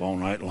been up all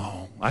night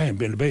long. I haven't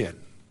been to bed.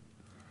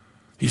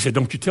 He said,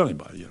 don't you tell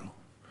anybody,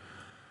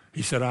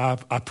 He said,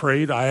 I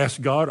prayed, I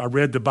asked God, I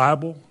read the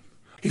Bible.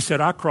 He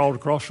said, I crawled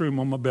across the room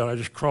on my belly. I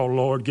just crawled,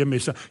 Lord, give me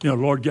some,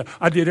 Lord,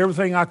 I did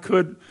everything I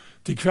could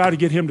to try to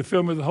get him to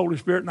fill me with the Holy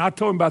Spirit. And I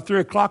told him about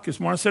 3 o'clock this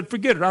morning, I said,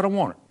 forget it, I don't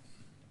want it.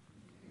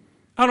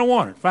 I don't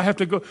want it. If I have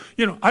to go,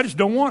 I just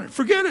don't want it.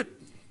 Forget it.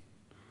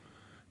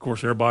 Of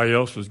course, everybody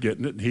else was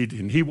getting it,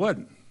 and he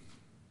wasn't.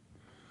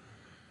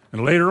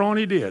 And later on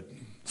he did.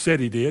 Said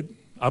he did.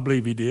 I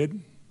believe he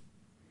did.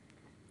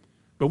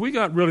 But we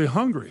got really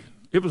hungry.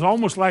 It was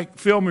almost like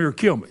fill me or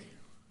kill me.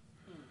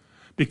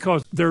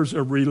 Because there's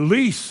a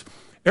release.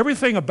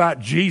 Everything about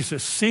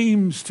Jesus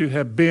seems to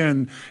have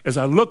been, as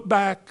I look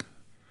back,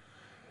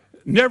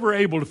 never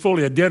able to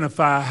fully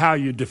identify how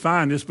you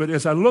define this, but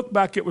as I look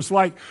back, it was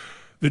like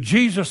the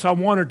Jesus I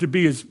wanted to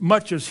be as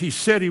much as he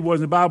said he was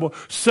in the Bible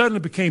suddenly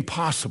became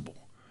possible.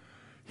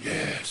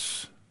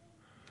 Yes.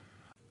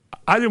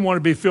 I didn't want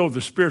to be filled with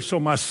the Spirit so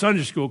my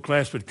Sunday school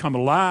class would come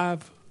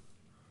alive.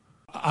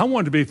 I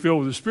wanted to be filled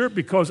with the Spirit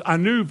because I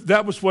knew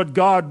that was what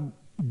God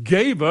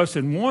gave us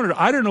and wanted.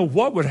 I didn't know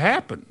what would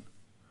happen.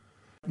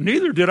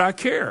 Neither did I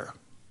care.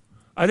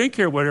 I didn't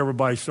care what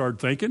everybody started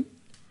thinking.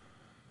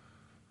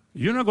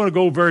 You're not going to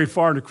go very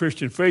far in the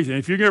Christian faith. And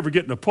if you ever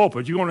get in the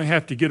pulpit, you're going to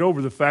have to get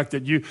over the fact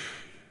that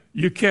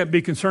You can't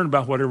be concerned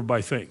about what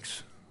everybody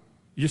thinks.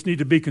 You just need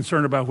to be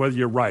concerned about whether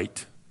you're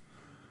right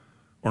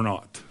or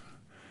not.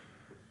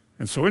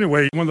 And so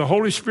anyway, when the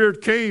Holy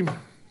Spirit came,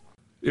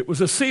 it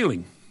was a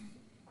sealing.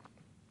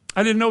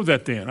 I didn't know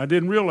that then. I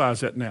didn't realize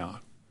that now.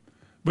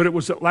 But it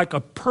was like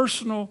a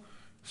personal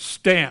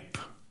stamp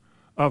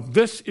of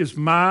this is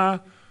my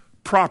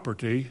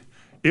property.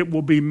 It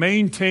will be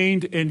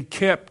maintained and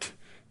kept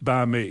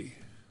by me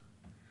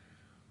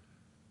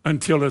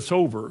until it's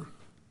over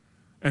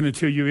and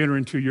until you enter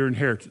into your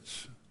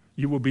inheritance.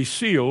 You will be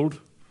sealed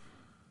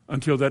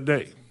until that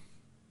day.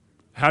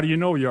 How do you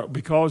know you are?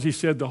 Because he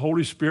said the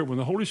Holy Spirit, when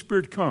the Holy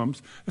Spirit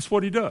comes, that's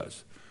what he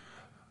does.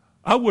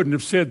 I wouldn't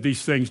have said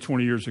these things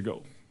 20 years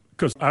ago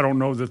because I don't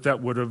know that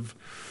that would have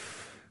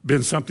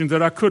been something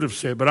that I could have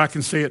said, but I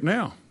can say it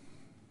now.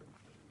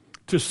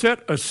 To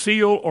set a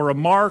seal or a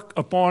mark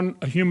upon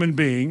a human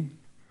being,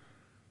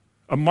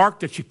 a mark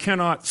that you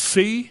cannot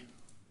see,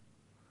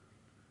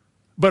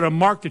 but a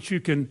mark that you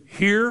can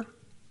hear,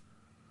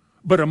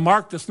 but a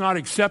mark that's not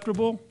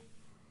acceptable.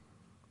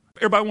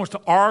 Everybody wants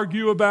to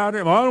argue about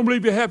it. Well, I don't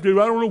believe you have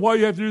to. I don't know why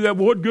you have to do that.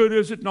 Well, what good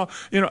is it? No,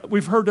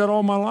 we've heard that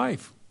all my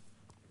life.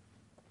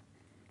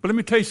 But let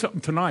me tell you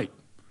something tonight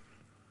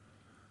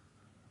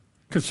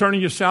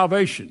concerning your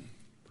salvation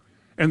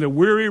and the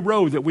weary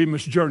road that we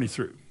must journey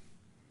through.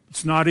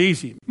 It's not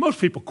easy.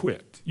 Most people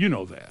quit. You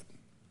know that.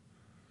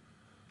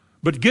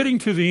 But getting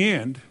to the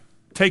end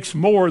takes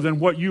more than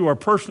what you are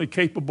personally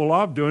capable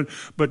of doing,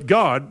 but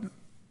God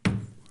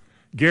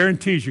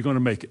guarantees you're going to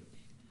make it.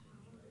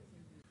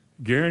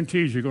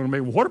 Guarantees you're going to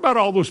make it. What about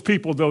all those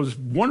people, those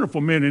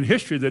wonderful men in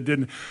history that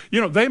didn't,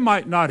 they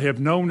might not have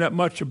known that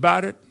much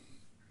about it.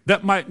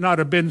 That might not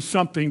have been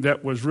something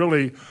that was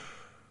really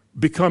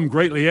become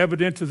greatly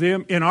evident to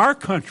them. In our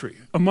country,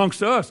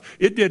 amongst us,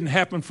 it didn't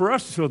happen for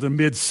us until the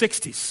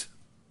mid-60s.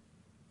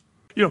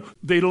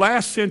 The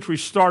last century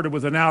started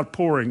with an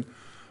outpouring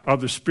of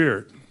the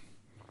Spirit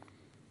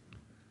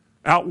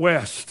out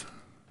west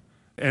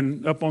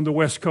and up on the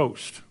West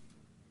Coast.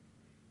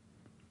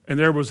 And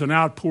there was an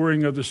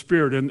outpouring of the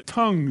Spirit, and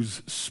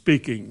tongues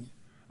speaking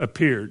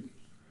appeared.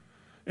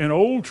 And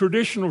old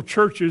traditional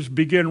churches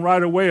began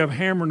right away of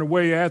hammering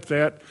away at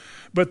that,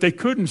 but they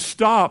couldn't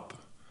stop.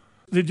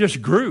 They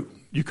just grew.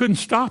 You couldn't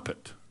stop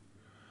it.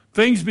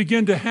 Things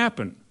began to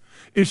happen,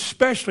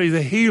 especially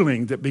the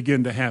healing that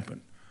began to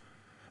happen.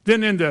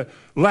 Then in the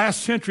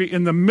last century,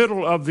 in the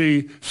middle of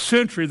the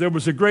century, there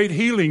was a great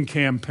healing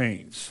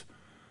campaigns.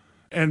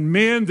 And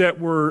men that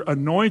were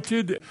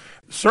anointed,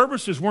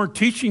 services weren't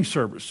teaching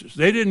services.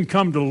 They didn't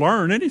come to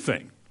learn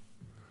anything.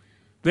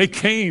 They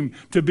came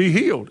to be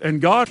healed. And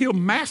God healed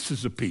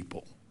masses of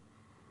people.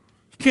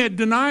 You can't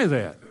deny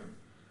that.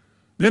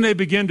 Then they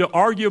began to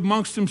argue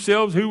amongst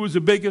themselves who was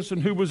the biggest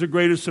and who was the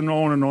greatest and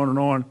on and on and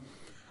on.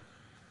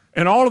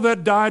 And all of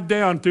that died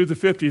down through the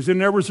 50s. And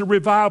there was a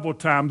revival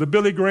time, the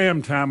Billy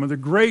Graham time, and the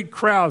great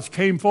crowds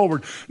came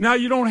forward. Now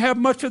you don't have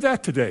much of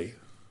that today.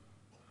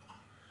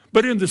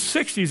 But in the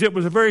 60s, it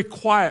was a very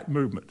quiet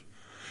movement.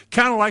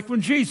 Kind of like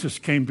when Jesus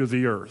came to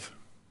the earth.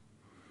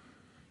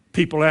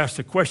 People ask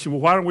the question,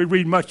 well, why don't we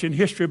read much in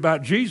history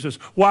about Jesus?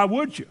 Why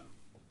would you?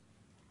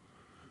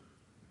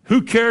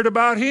 Who cared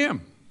about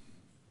him?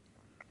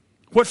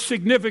 What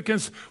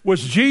significance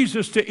was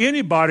Jesus to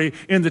anybody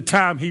in the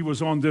time he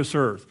was on this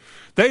earth?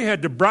 They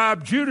had to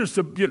bribe Judas,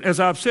 as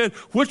I've said,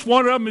 which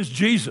one of them is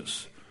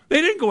Jesus?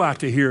 They didn't go out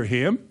to hear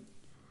him.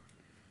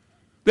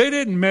 They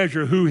didn't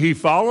measure who he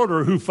followed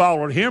or who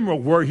followed him or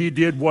where he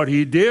did what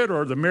he did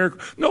or the miracle.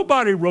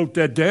 Nobody wrote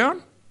that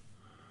down.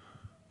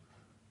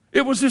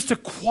 It was just a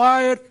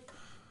quiet,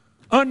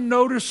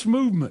 unnoticed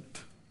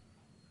movement,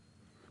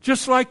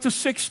 just like the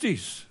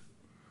 60s.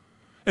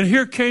 And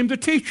here came the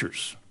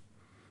teachers,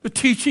 the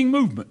teaching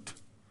movement.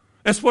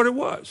 That's what it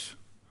was.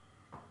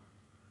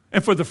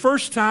 And for the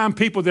first time,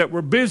 people that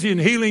were busy in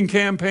healing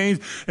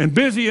campaigns and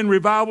busy in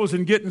revivals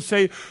and getting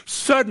saved,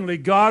 suddenly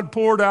God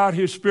poured out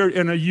his Spirit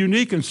in a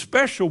unique and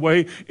special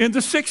way in the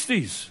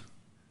 60s.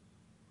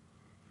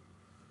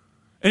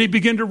 And he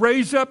began to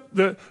raise up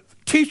the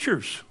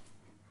teachers.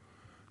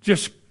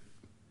 Just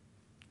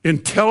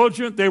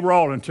intelligent. They were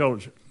all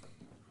intelligent.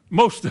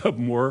 Most of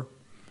them were.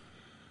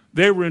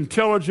 They were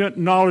intelligent,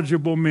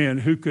 knowledgeable men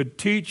who could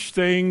teach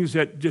things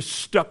that just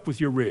stuck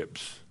with your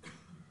ribs.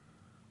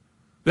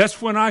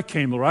 That's when I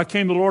came to the Lord. I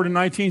came to the Lord in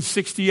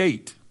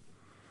 1968.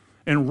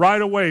 And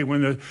right away,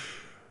 when the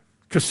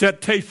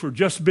cassette tapes were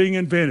just being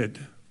invented,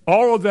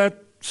 all of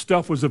that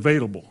stuff was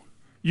available.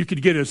 You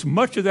could get as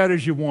much of that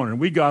as you wanted,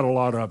 and we got a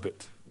lot of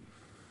it.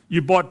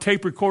 You bought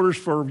tape recorders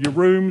for your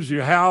rooms,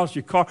 your house,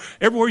 your car.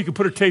 Everywhere you could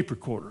put a tape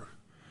recorder.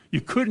 You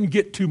couldn't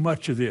get too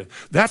much of this.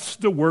 That's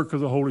the work of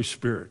the Holy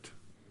Spirit.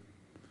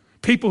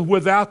 People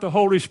without the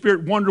Holy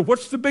Spirit wonder,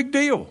 what's the big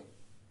deal?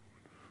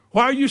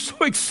 Why are you so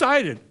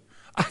excited?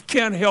 I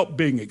can't help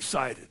being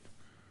excited.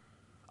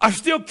 I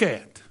still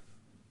can't.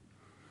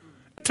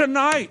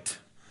 Tonight,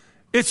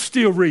 it's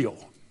still real.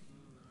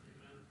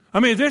 I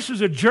mean, this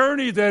is a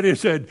journey that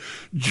is a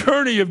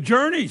journey of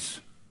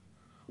journeys.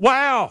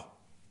 Wow.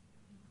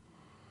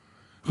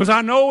 Because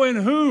I know in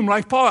whom,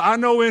 like Paul, I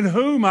know in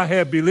whom I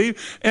have believed,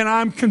 and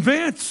I'm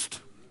convinced.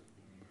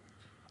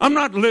 I'm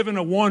not living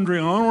a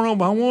wondering, I don't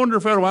know, I wonder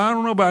if I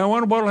don't know, but I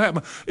wonder what will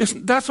happen.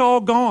 That's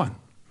all gone.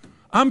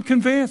 I'm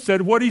convinced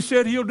that what he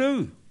said he'll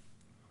do.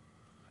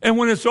 And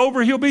when it's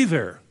over, he'll be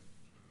there.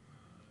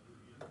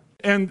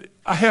 And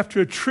I have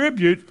to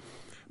attribute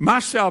my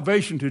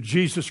salvation to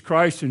Jesus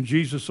Christ and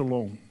Jesus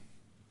alone.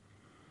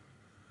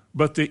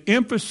 But the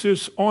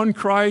emphasis on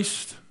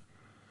Christ,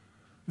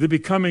 the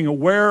becoming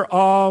aware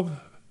of,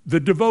 the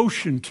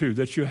devotion to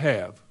that you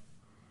have,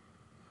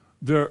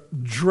 the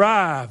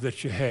drive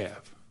that you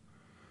have,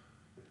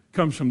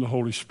 comes from the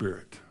Holy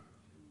Spirit.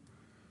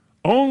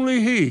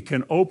 Only he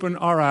can open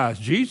our eyes.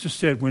 Jesus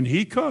said when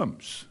he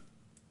comes,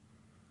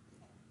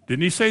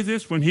 didn't he say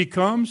this? When he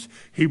comes,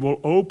 he will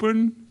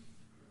open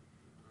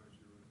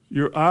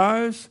your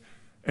eyes.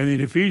 And in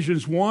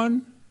Ephesians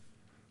 1,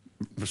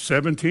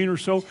 17 or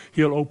so,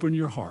 he'll open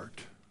your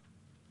heart.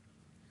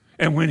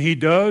 And when he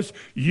does,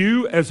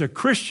 you as a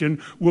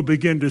Christian will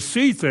begin to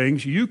see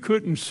things you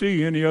couldn't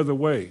see any other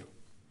way.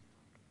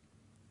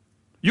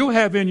 You'll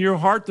have in your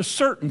heart the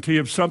certainty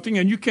of something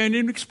and you can't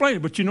even explain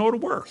it, but you know it'll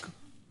work.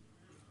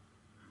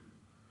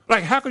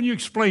 Like, how can you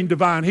explain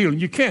divine healing?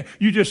 You can't.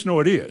 You just know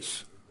it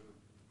is.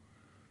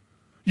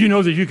 You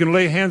know that you can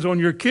lay hands on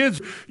your kids.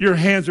 Your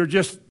hands are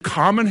just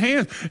common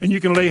hands. And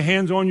you can lay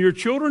hands on your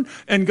children.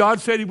 And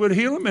God said he would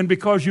heal them. And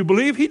because you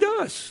believe, he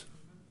does.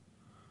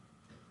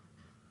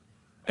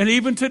 And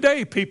even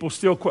today, people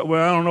still quit.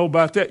 Well, I don't know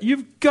about that.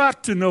 You've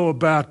got to know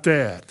about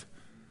that.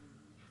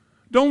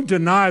 Don't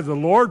deny the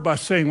Lord by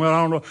saying, well,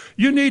 I don't know.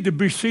 You need to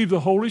receive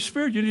the Holy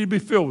Spirit. You need to be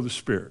filled with the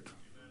Spirit.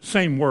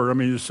 Same word. I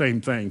mean, the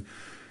same thing.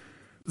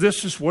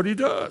 This is what he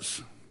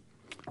does.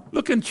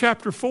 Look in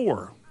chapter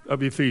 4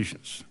 of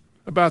Ephesians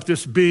about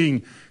this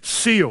being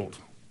sealed,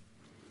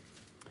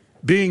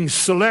 being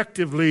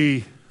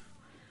selectively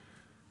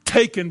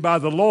taken by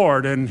the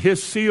Lord and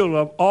his seal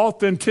of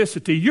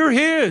authenticity. You're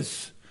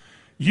his.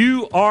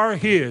 You are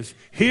his.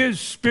 His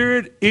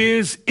Spirit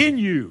is in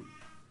you.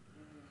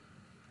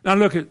 Now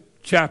look at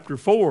chapter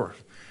 4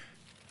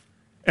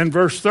 and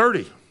verse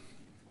 30.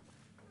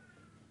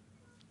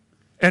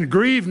 And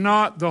grieve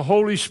not the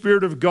Holy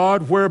Spirit of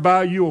God,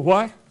 whereby you are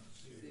what?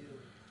 Sealed.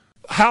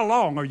 How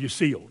long are you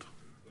sealed?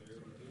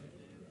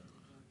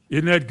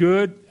 Isn't that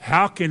good?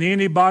 How can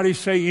anybody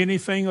say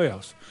anything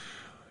else?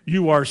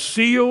 You are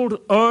sealed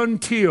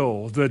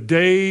until the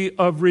day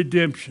of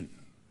redemption.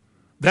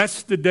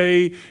 That's the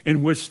day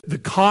in which the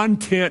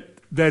content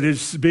that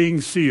is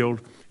being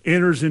sealed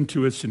enters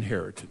into its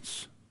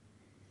inheritance.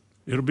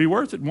 It'll be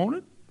worth it, won't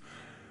it?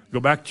 Go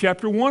back to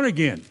chapter 1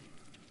 again.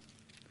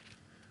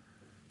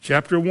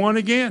 Chapter 1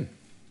 again.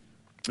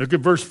 Look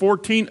at verse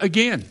 14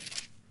 again.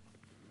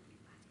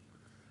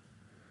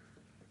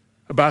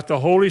 About the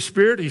Holy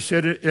Spirit, he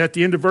said at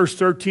the end of verse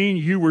 13,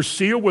 you were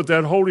sealed with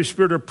that Holy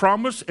Spirit of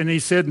promise. And he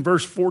said in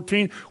verse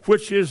 14,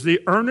 which is the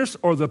earnest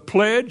or the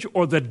pledge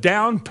or the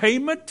down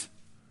payment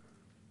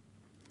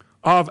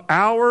of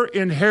our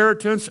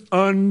inheritance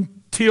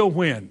until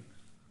when?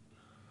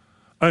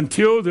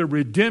 Until the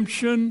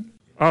redemption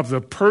of the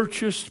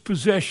purchased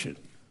possession.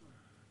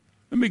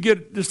 Let me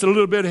get just a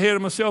little bit ahead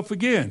of myself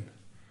again.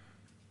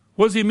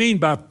 What does he mean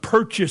by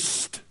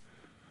purchased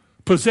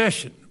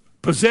possession?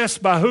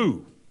 Possessed by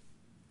who?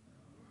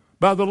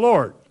 By the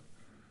Lord.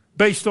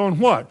 Based on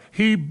what?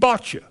 He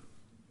bought you.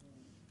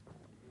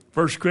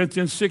 1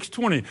 Corinthians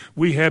 6:20.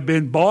 We have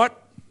been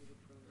bought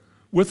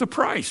with a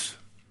price.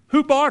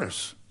 Who bought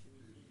us?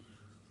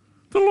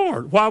 The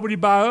Lord. Why would he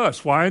buy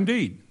us? Why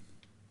indeed?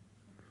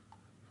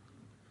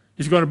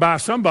 He's going to buy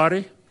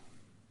somebody.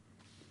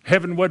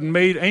 Heaven wasn't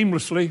made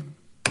aimlessly.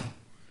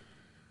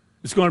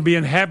 It's going to be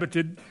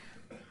inhabited.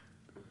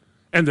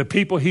 And the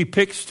people he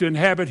picks to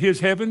inhabit his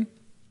heaven,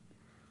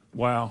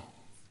 wow.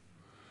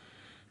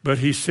 But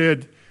he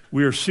said,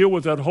 we are sealed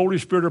with that Holy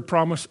Spirit of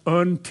promise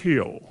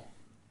until,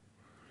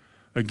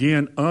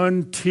 again,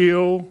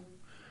 until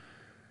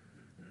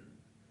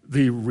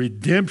the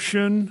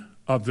redemption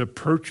of the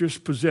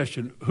purchased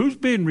possession. Who's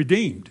being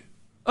redeemed?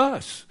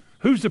 Us.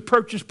 Who's the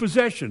purchased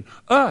possession?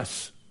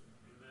 Us.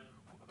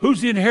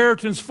 Who's the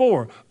inheritance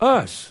for?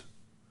 Us.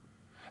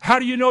 How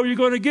do you know you're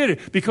going to get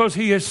it? Because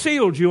he has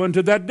sealed you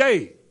unto that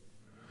day.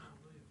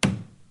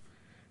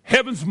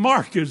 Heaven's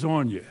mark is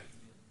on you.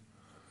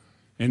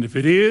 And if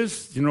it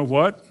is, you know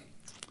what?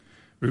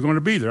 We're going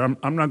to be there.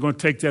 I'm not going to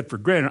take that for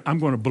granted. I'm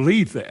going to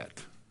believe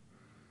that.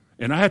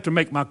 And I have to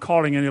make my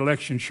calling and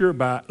election sure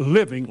by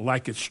living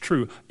like it's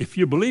true. If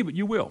you believe it,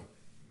 you will.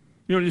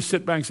 You don't just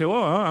sit back and say,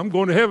 well, I'm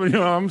going to heaven.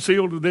 I'm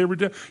sealed to the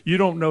day. You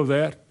don't know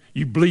that.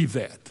 You believe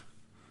that.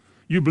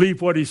 You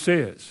believe what he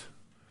says.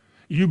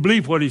 You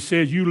believe what he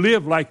says. You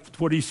live like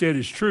what he said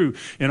is true.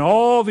 And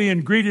all the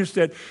ingredients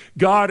that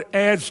God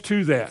adds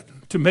to that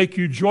to make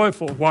you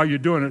joyful while you're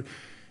doing it,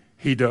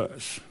 he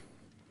does.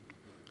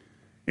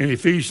 In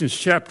Ephesians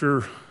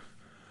chapter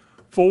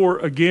 4,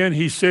 again,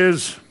 he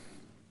says,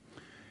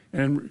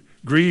 and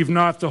grieve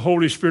not the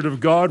Holy Spirit of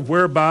God,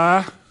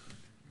 whereby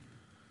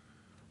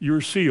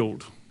you're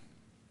sealed.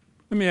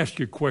 Let me ask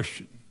you a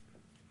question.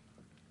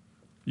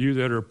 you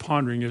that are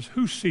pondering is,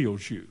 who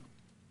seals you?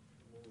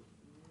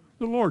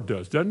 The Lord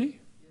does, doesn't he?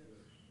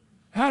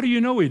 How do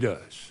you know he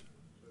does?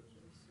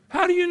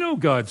 How do you know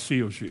God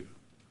seals you?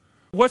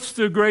 What's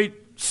the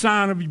great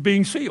sign of you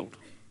being sealed?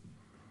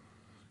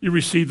 You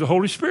receive the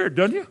Holy Spirit,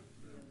 don't you?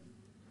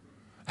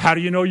 How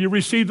do you know you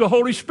receive the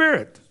Holy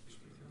Spirit?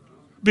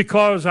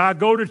 Because I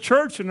go to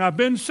church and I've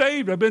been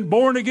saved. I've been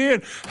born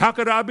again. How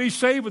could I be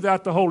saved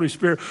without the Holy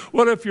Spirit?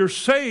 Well, if you're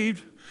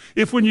saved,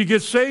 if when you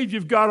get saved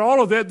you've got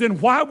all of that, then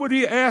why would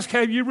he ask,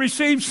 have you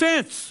received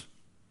since?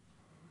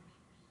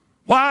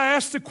 Why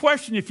ask the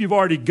question if you've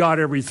already got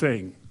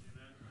everything?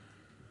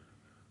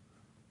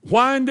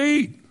 Why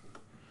indeed?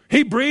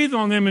 He breathed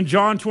on them in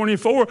John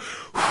 24,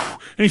 and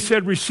he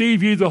said,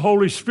 receive ye the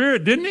Holy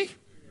Spirit, didn't he?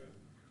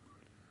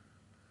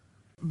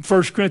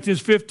 1 Corinthians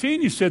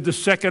 15, he said the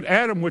second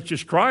Adam, which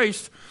is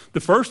Christ, the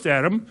first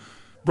Adam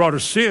brought a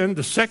sin.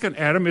 The second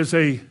Adam is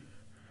a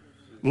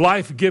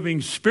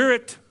life-giving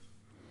spirit.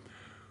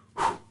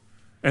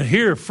 And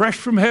here, fresh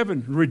from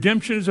heaven,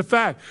 redemption is a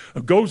fact.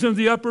 It goes into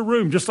the upper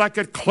room, just like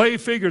a clay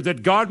figure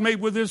that God made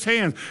with his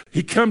hands.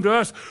 He come to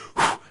us,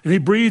 and he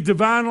breathed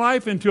divine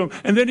life into them.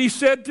 And then he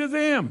said to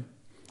them,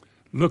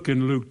 look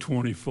in Luke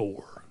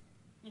 24.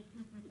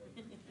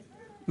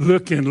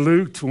 Look in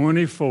Luke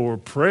 24.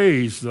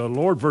 Praise the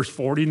Lord. Verse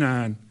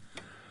 49.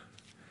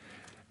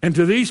 And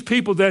to these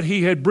people that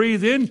he had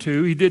breathed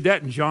into, he did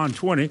that in John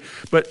 20.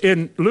 But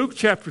in Luke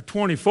chapter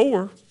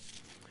 24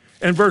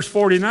 and verse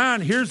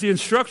 49, here's the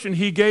instruction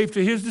he gave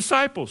to his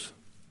disciples.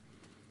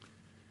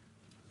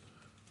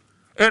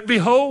 And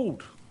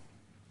behold,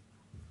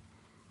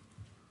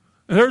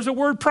 and there's the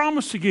word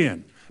promise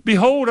again.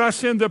 Behold, I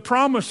send the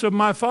promise of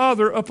my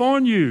Father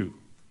upon you.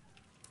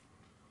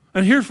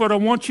 And here's what I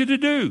want you to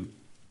do.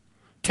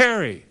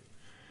 Tarry.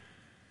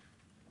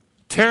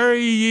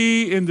 Tarry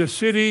ye in the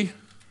city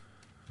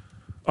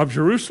of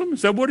Jerusalem.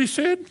 Is that what he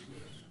said?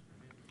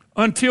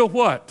 Until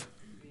what?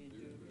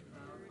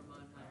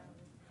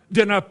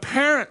 Then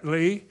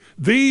apparently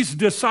these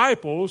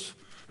disciples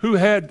who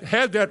had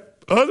that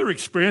other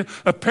experience,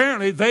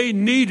 apparently they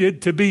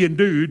needed to be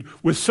endued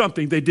with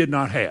something they did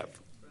not have.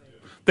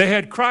 They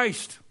had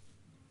Christ.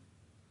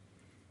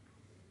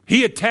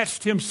 He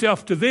attached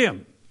himself to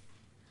them.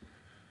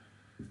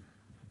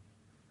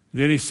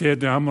 Then he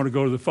said, now I'm going to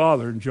go to the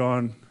Father. In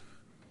John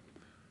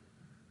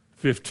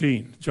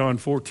 15, John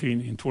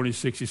 14 and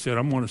 26, he said,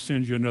 I'm going to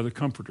send you another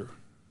comforter.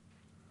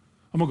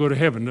 I'm going to go to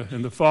heaven,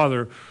 and the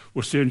Father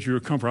will send you a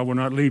comforter. I will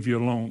not leave you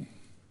alone.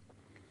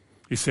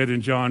 He said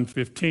in John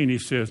 15, he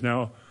says,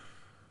 now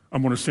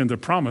I'm going to send the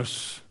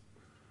promise.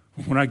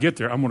 When I get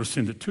there, I'm going to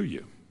send it to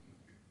you.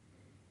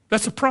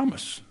 That's a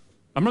promise.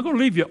 I'm not going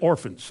to leave you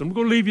orphans. I'm not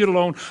going to leave you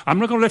alone. I'm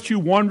not going to let you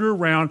wander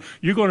around.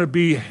 You're going to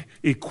be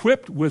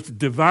equipped with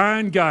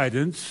divine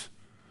guidance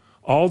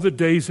all the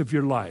days of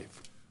your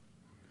life.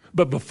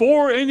 But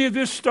before any of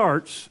this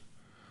starts,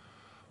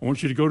 I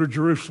want you to go to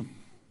Jerusalem.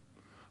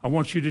 I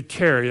want you to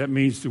tarry. That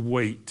means to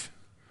wait.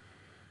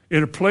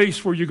 In a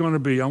place where you're going to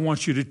be, I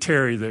want you to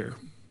tarry there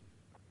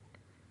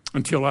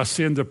until I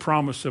send the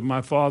promise of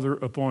my Father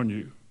upon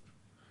you.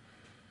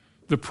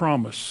 The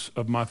promise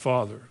of my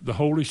Father, the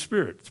Holy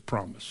Spirit's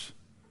promise.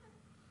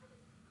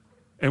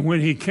 And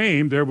when he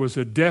came, there was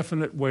a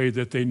definite way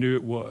that they knew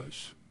it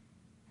was.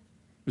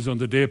 It was on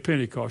the day of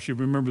Pentecost. You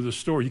remember the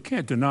story. You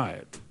can't deny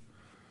it.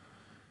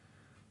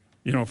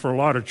 You know, for a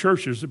lot of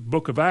churches, the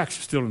book of Acts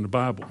is still in the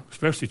Bible,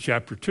 especially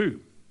chapter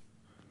 2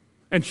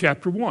 and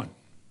chapter 1.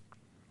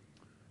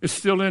 It's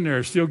still in there.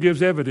 It still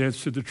gives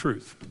evidence to the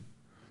truth.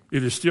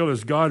 It is still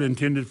as God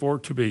intended for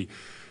it to be.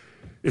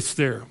 It's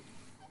there.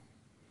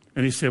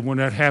 And he said, when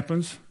that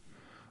happens,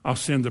 I'll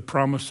send the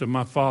promise of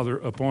my Father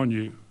upon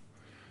you.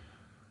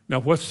 Now,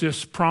 what's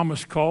this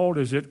promise called?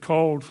 Is it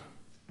called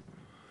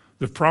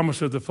the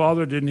promise of the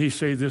Father? Didn't he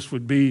say this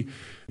would be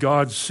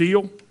God's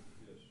seal?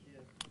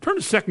 Turn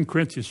to 2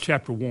 Corinthians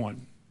chapter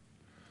 1.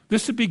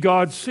 This would be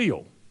God's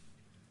seal.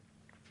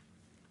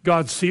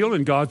 God's seal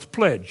and God's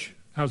pledge.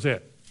 How's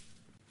that?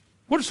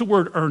 What does the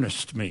word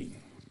earnest mean?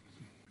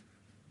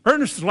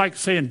 Earnest is like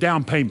saying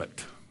down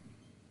payment.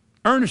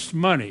 Earnest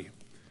money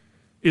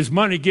is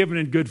money given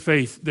in good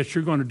faith that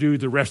you're going to do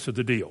the rest of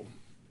the deal.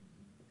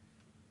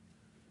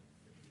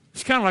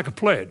 It's kind of like a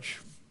pledge.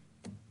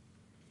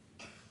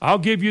 I'll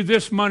give you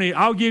this money.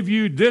 I'll give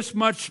you this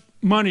much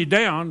money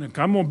down.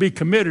 I'm going to be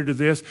committed to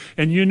this,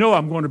 and you know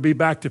I'm going to be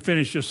back to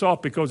finish this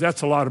off because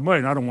that's a lot of money,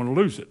 and I don't want to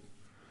lose it.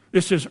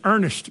 This is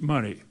earnest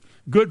money,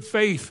 good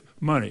faith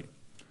money.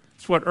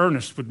 That's what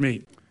earnest would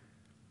mean.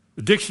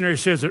 The dictionary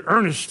says that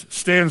earnest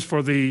stands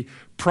for the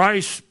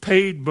price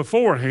paid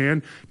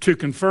beforehand to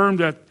confirm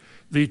that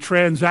the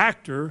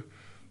transactor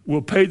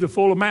will pay the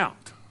full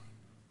amount.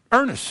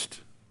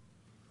 Earnest.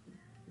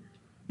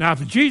 Now,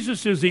 if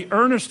Jesus is the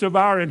earnest of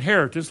our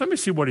inheritance, let me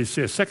see what he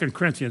says. 2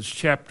 Corinthians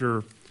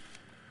chapter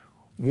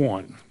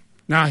 1.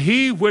 Now,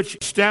 he which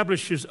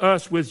establishes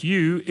us with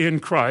you in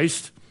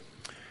Christ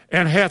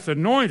and hath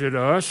anointed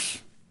us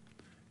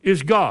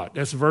is God.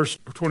 That's verse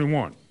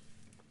 21.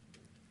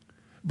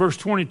 Verse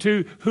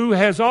 22, who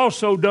has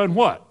also done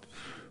what?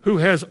 who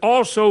has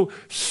also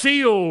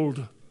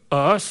sealed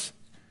us,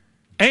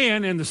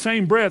 and in the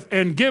same breath,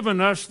 and given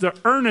us the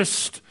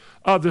earnest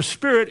of the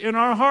Spirit in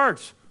our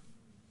hearts.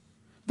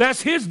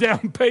 That's his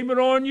down payment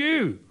on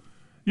you.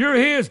 You're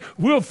his.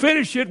 We'll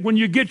finish it when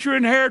you get your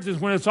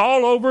inheritance. When it's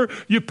all over,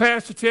 you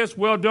pass the test.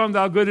 Well done,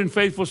 thou good and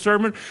faithful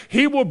servant.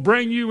 He will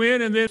bring you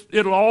in, and then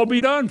it'll all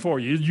be done for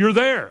you. You're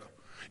there.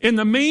 In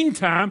the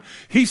meantime,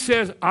 he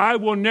says, I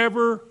will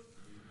never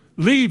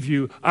leave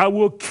you. I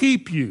will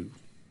keep you.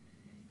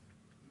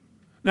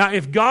 Now,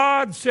 if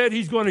God said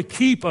he's going to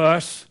keep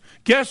us,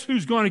 guess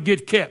who's going to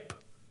get kept?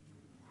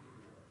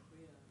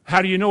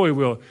 How do you know he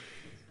will?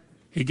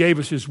 He gave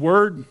us his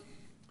word.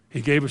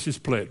 He gave us his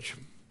pledge.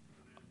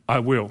 I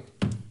will.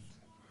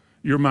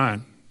 You're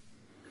mine.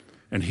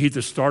 And he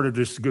that started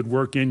this good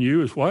work in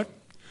you is what?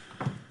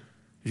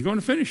 He's going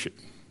to finish it.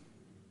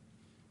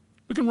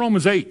 Look in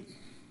Romans 8.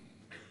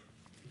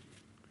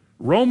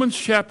 Romans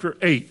chapter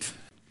 8,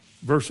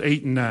 verse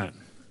 8 and 9.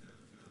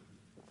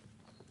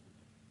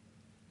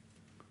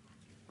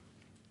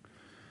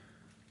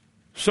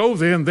 So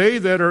then, they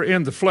that are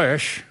in the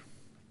flesh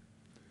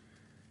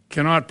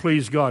cannot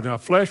please God. Now,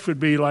 flesh would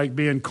be like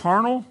being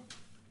carnal,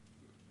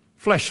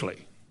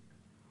 fleshly.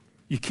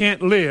 You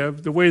can't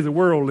live the way the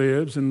world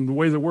lives and the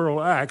way the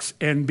world acts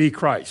and be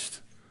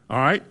Christ. All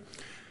right?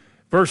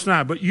 Verse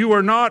 9, but you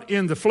are not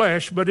in the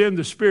flesh, but in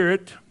the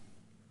Spirit,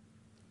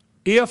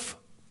 if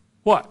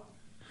what?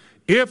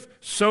 If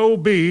so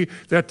be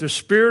that the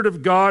Spirit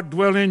of God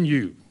dwell in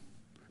you.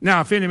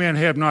 Now, if any man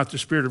have not the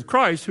Spirit of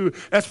Christ,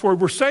 that's where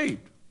we're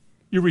saved.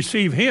 You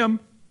receive him,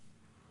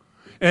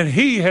 and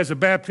he has a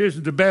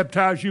baptism to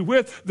baptize you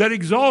with that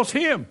exalts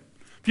him.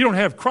 If you don't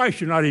have Christ,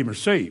 you're not even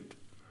saved.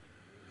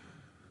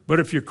 But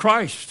if you're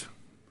Christ,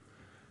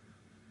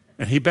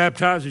 and he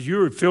baptizes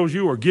you or fills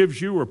you or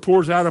gives you or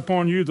pours out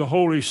upon you the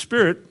Holy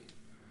Spirit,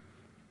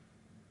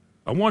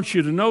 I want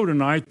you to know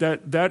tonight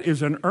that that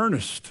is an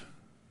earnest.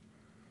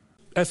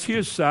 That's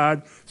his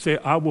side. Say,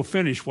 I will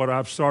finish what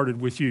I've started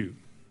with you.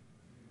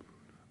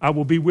 I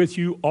will be with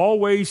you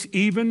always,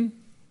 even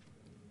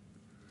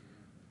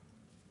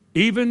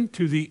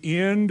to the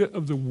end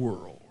of the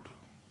world.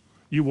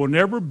 You will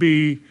never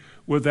be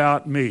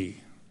without me.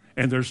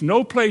 And there's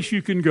no place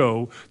you can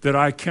go that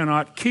I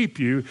cannot keep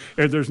you,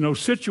 and there's no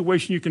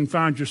situation you can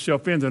find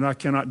yourself in that I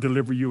cannot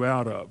deliver you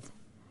out of.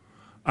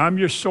 I'm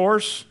your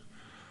source.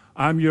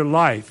 I'm your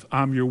life.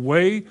 I'm your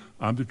way.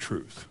 I'm the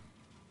truth.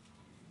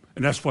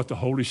 And that's what the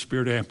Holy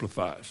Spirit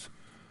amplifies.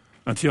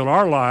 Until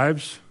our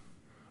lives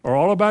are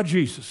all about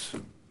Jesus.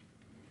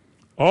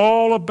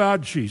 All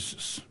about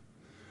Jesus.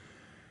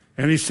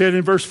 And he said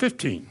in verse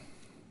 15,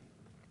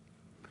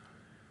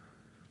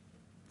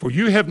 for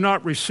you have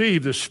not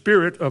received the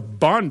spirit of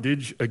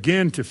bondage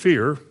again to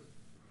fear,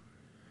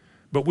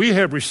 but we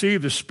have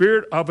received the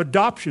spirit of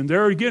adoption.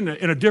 There again,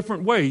 in a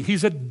different way,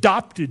 he's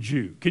adopted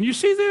you. Can you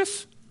see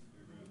this?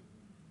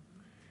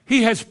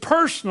 He has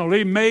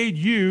personally made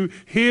you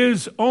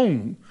his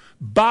own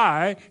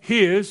by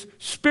his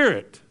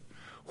Spirit,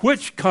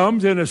 which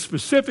comes in a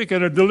specific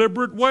and a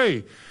deliberate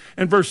way.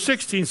 And verse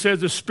 16 says,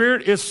 the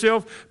Spirit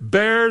itself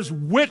bears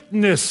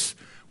witness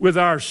with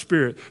our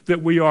spirit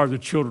that we are the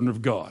children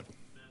of God.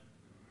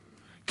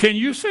 Can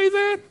you say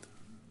that?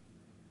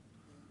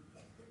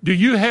 Do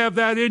you have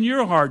that in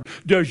your heart?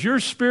 Does your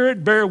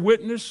spirit bear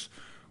witness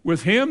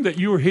with him that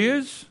you're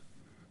his?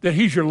 That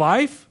he's your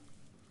life?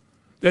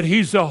 That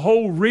he's the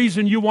whole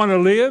reason you want to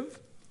live?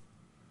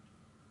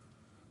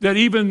 That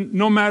even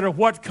no matter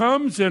what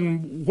comes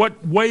and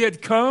what way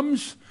it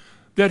comes,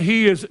 that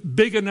he is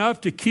big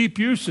enough to keep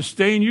you,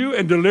 sustain you,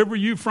 and deliver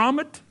you from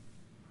it?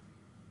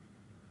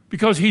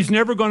 Because he's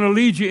never going to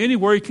lead you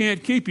anywhere he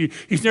can't keep you.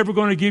 He's never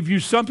going to give you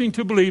something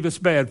to believe that's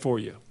bad for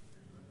you.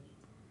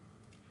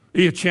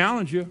 He'll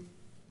challenge you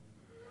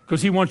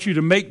because he wants you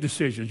to make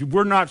decisions.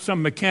 We're not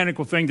some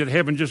mechanical thing that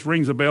heaven just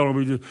rings a bell.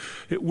 And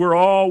we're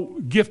all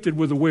gifted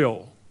with a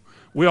will.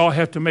 We all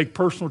have to make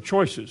personal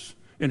choices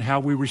in how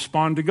we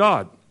respond to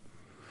God.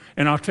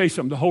 And I'll tell you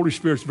something, the Holy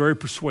Spirit's very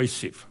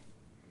persuasive.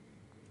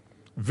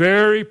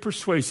 Very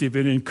persuasive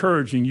in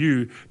encouraging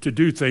you to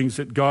do things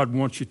that God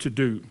wants you to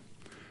do,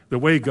 the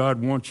way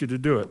God wants you to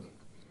do it.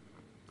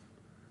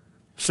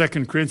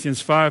 2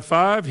 Corinthians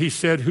 5:5, he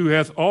said, who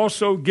hath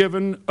also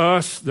given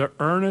us the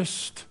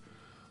earnest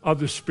of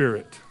the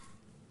Spirit.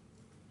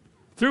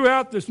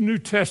 Throughout this New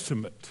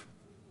Testament,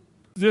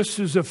 this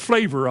is a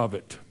flavor of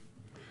it.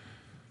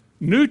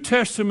 New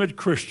Testament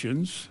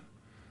Christians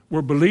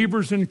were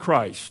believers in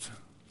Christ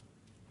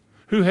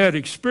who had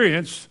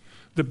experienced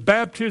the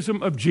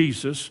baptism of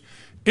Jesus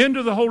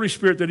into the Holy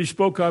Spirit that he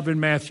spoke of in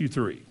Matthew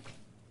 3.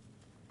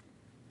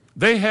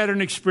 They had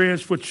an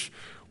experience which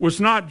was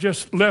not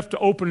just left to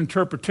open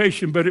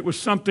interpretation, but it was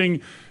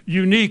something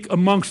unique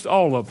amongst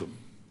all of them.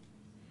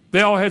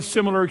 They all had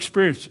similar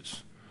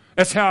experiences.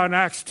 That's how in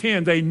Acts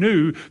 10 they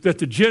knew that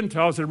the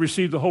Gentiles had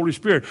received the Holy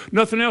Spirit.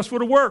 Nothing else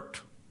would have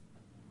worked.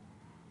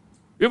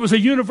 It was a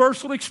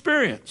universal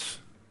experience.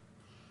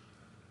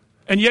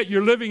 And yet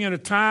you're living in a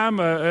time,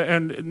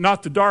 and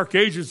not the dark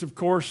ages, of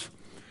course,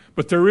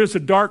 but there is a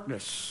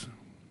darkness.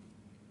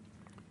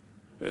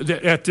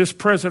 At this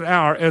present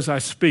hour, as I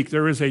speak,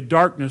 there is a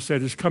darkness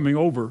that is coming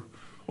over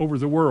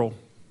the world.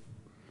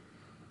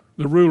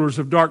 The rulers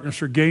of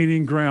darkness are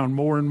gaining ground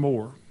more and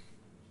more.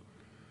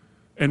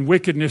 And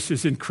wickedness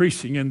is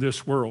increasing in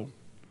this world.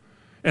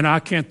 And I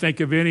can't think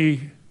of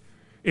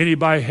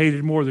anybody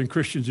hated more than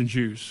Christians and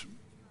Jews.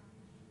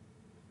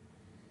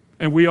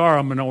 And we are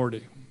a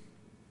minority.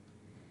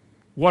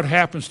 What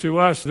happens to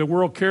us, the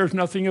world cares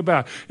nothing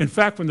about. In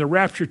fact, when the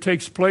rapture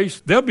takes place,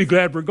 they'll be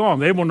glad we're gone.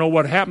 They won't know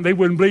what happened. They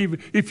wouldn't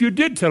believe if you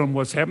did tell them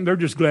what's happened. They're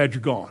just glad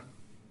you're gone.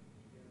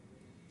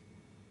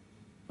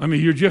 I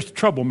mean, you're just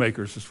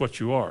troublemakers is what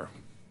you are.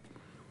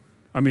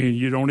 I mean,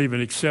 you don't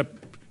even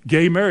accept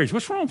gay marriage.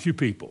 What's wrong with you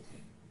people?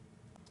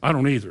 I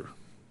don't either.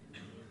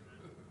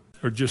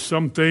 There are just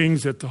some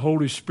things that the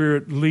Holy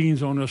Spirit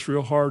leans on us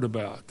real hard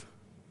about.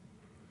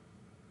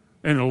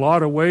 And in a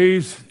lot of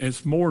ways, and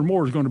it's more and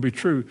more is going to be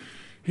true,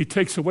 he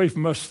takes away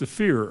from us the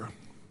fear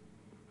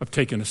of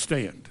taking a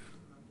stand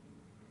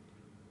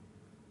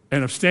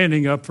and of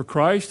standing up for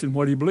Christ and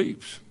what he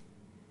believes.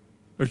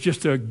 There's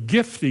just a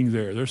gifting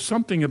there. There's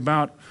something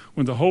about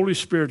when the Holy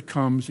Spirit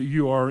comes,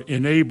 you are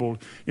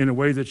enabled in a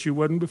way that you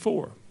wasn't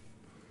before.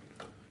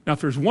 Now,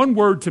 if there's one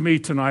word to me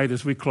tonight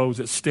as we close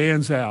that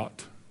stands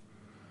out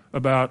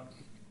about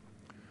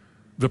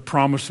the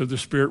promise of the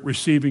Spirit,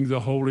 receiving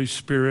the Holy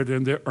Spirit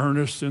and the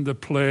earnest and the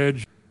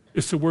pledge,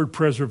 it's the word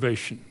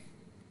preservation.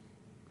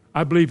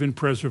 I believe in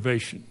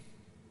preservation.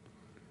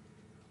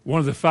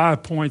 One of the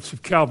 5 points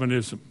of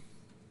Calvinism,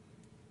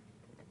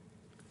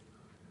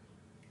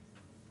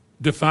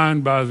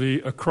 defined by the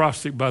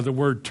acrostic by the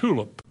word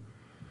tulip.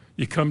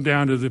 You come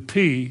down to the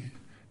P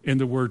in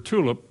the word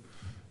tulip,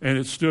 and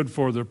it stood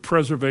for the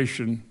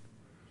preservation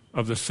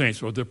of the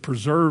saints, or the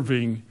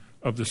preserving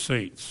of the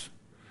saints.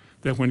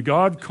 That when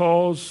God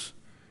calls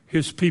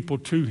his people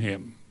to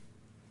him,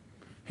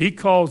 he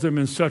calls them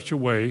in such a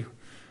way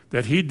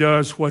that he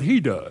does what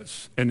he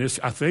does. And this,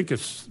 I think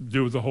it's to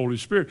do with the Holy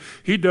Spirit.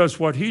 He does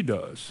what he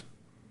does.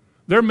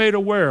 They're made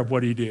aware of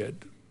what he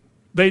did.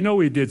 They know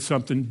he did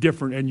something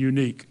different and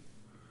unique.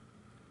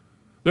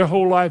 Their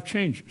whole life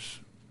changes.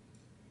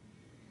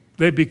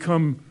 They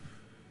become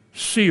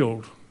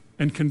sealed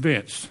and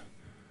convinced.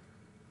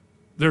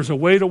 There's a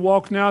way to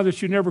walk now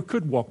that you never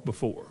could walk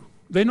before.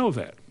 They know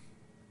that.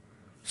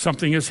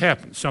 Something has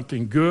happened,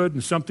 something good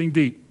and something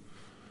deep.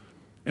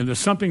 And the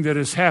something that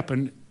has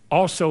happened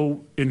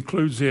also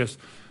includes this.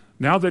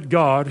 Now that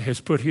God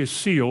has put his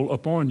seal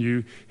upon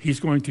you,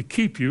 he's going to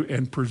keep you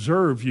and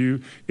preserve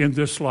you in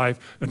this life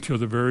until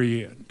the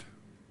very end.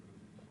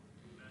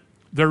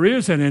 There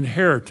is an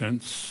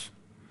inheritance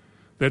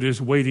that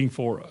is waiting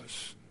for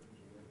us.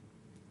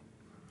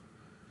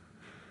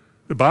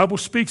 The Bible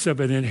speaks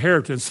of an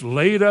inheritance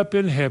laid up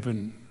in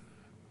heaven,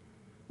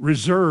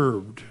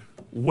 reserved,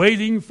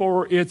 waiting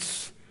for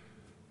its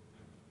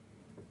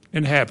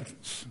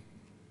inhabitants.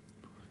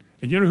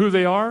 And you know who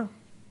they are?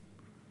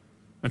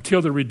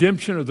 Until the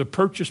redemption of the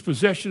purchased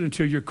possession,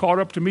 until you're caught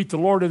up to meet the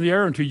Lord in the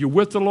air, until you're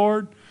with the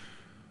Lord.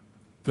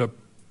 The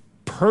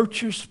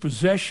purchased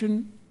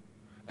possession,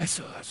 that's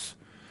us.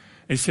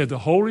 And he said the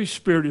Holy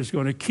Spirit is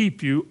going to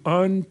keep you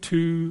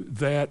unto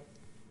that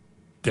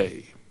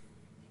day.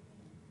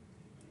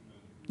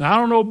 Now, I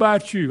don't know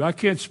about you. I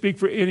can't speak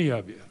for any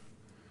of you.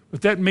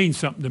 But that means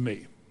something to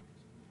me.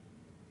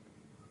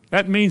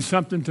 That means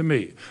something to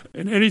me.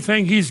 And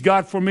anything he's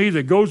got for me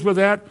that goes with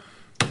that,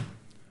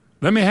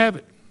 let me have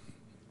it.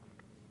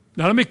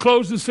 Now let me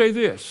close and say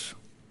this.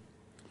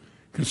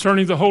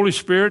 Concerning the Holy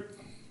Spirit,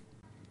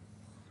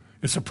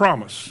 it's a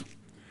promise.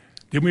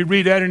 Didn't we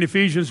read that in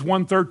Ephesians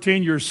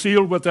 1:13? You're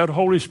sealed with that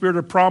Holy Spirit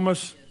of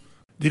promise.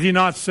 Did he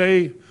not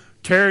say,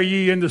 tarry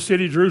ye in the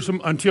city of Jerusalem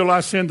until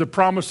I send the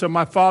promise of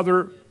my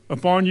Father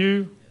upon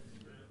you?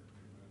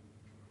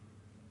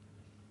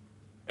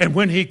 And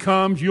when he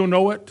comes, you'll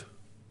know it.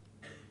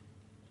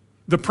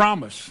 The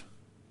promise.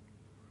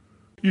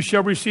 You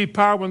shall receive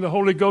power when the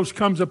Holy Ghost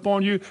comes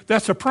upon you.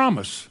 That's a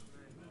promise.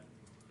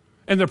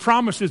 And the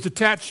promise is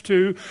attached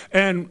to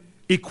and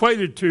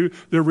equated to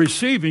the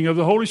receiving of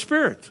the Holy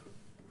Spirit.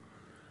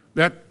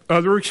 That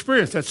other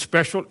experience, that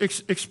special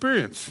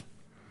experience.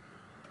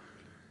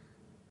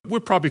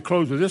 We'll probably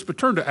close with this, but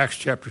turn to Acts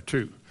chapter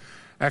 2.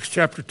 Acts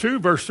chapter 2,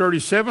 verse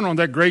 37, on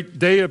that great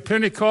day of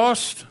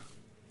Pentecost.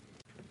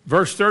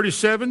 Verse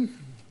 37.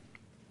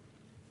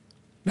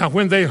 Now,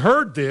 when they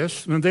heard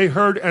this, when they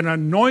heard an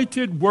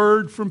anointed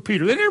word from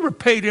Peter, they never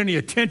paid any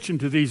attention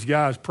to these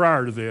guys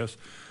prior to this,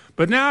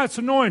 but now it's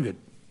anointed.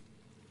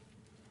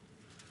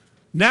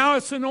 Now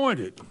it's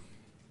anointed.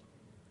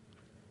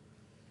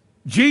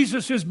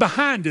 Jesus is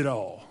behind it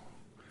all.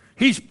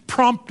 He's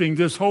prompting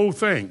this whole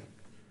thing.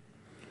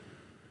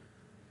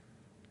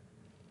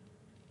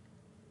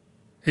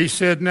 He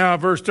said, now,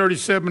 verse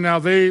 37, now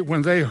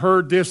when they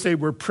heard this, they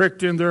were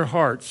pricked in their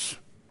hearts.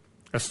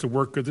 That's the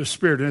work of the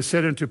Spirit. And it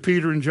said unto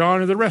Peter and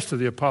John and the rest of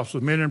the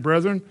apostles, men and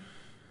brethren,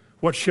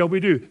 what shall we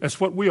do? That's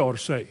what we ought to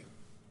say.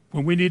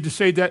 When we need to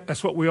say that,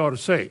 that's what we ought to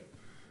say.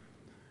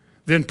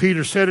 Then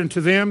Peter said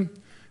unto them,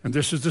 and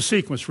this is the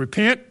sequence,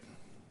 repent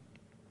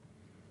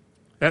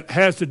That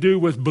has to do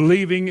with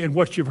believing in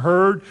what you've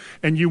heard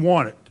and you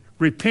want it.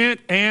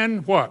 Repent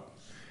and what?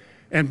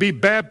 And be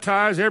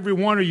baptized, every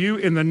one of you,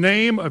 in the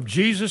name of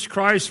Jesus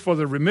Christ for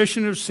the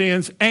remission of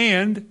sins,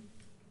 and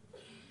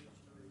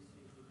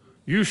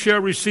you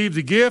shall receive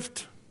the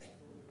gift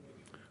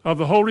of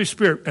the Holy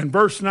Spirit. And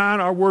verse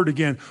 9, our word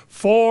again,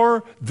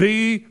 for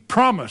the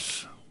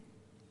promise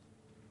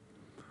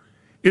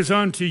is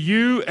unto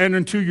you and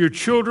unto your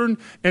children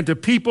and to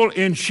people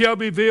in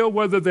Shelbyville,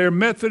 whether they're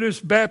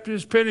Methodist,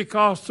 Baptist,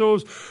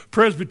 Pentecostals,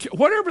 Presbyterian,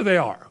 whatever they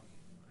are.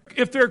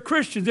 If they're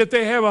Christians, if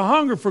they have a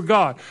hunger for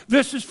God,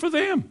 this is for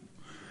them.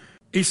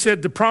 He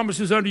said, the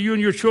promise is unto you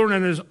and your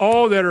children, and as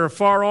all that are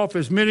far off,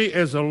 as many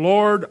as the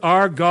Lord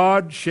our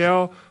God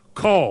shall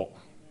call.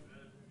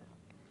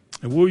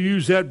 And we'll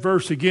use that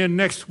verse again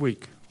next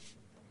week.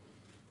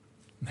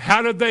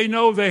 How did they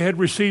know they had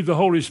received the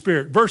Holy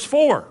Spirit? Verse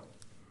 4.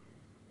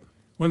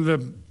 When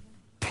the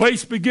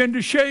place began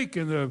to shake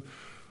and the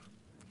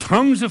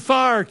tongues of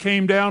fire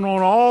came down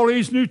on all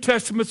these New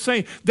Testament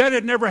saints, that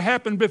had never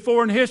happened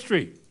before in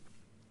history.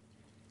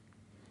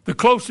 The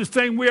closest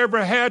thing we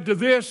ever had to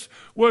this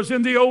was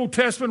in the Old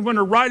Testament when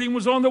the writing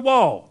was on the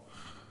wall.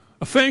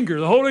 A finger,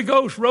 the Holy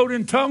Ghost wrote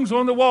in tongues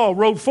on the wall,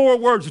 wrote 4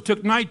 words. It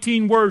took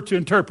 19 words to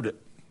interpret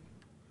it.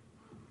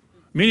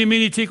 Mene,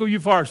 mene, tekel,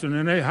 upharsin.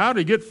 And how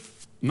to get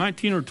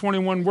 19 or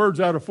 21 words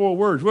out of 4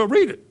 words? Well,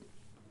 read it.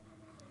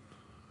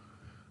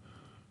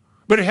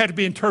 But it had to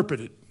be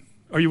interpreted.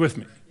 Are you with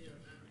me?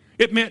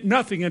 It meant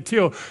nothing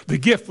until the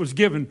gift was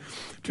given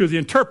to the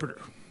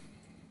interpreter.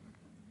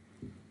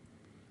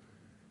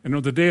 And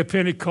on the day of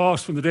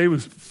Pentecost, when the day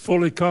was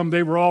fully come,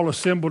 they were all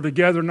assembled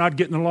together, not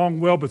getting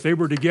along well, but they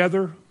were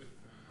together.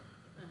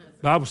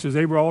 The Bible says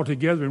they were all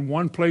together in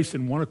one place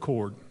in one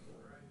accord.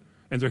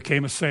 And there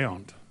came a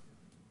sound.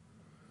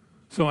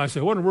 So I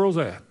said, what in the world's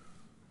that?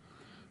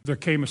 There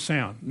came a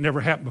sound.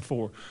 Never happened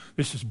before.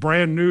 This is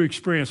brand new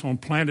experience on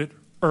planet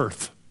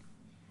Earth.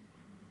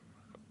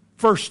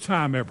 First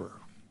time ever.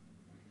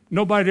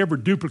 Nobody ever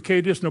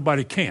duplicated this.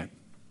 Nobody can.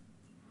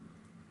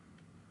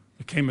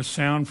 There came a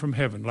sound from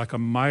heaven like a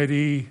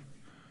mighty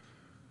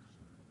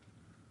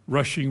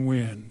rushing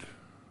wind.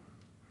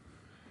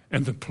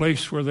 And the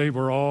place where they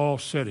were all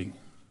sitting.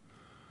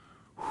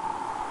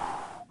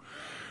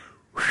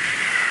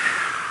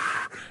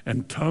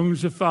 And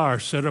tongues of fire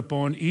set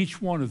upon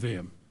each one of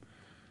them.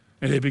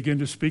 And they began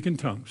to speak in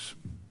tongues.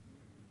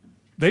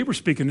 They were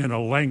speaking in a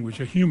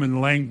language, a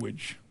human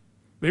language.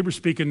 They were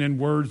speaking in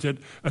words, that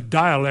a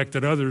dialect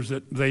that others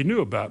that they knew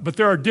about. But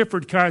there are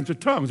different kinds of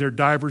tongues. There are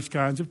diverse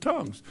kinds of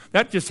tongues.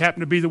 That just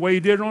happened to be the way he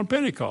did it on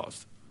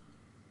Pentecost.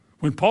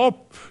 When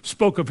Paul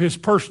spoke of his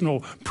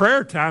personal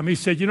prayer time, he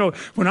said,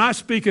 when I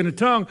speak in a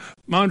tongue,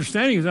 my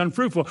understanding is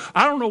unfruitful.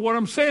 I don't know what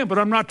I'm saying, but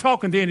I'm not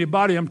talking to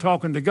anybody. I'm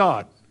talking to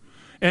God.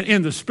 And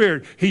in the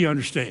Spirit, he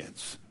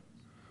understands,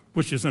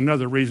 which is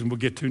another reason we'll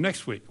get to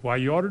next week, why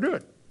you ought to do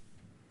it.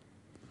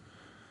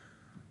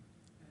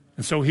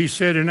 And so he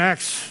said in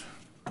Acts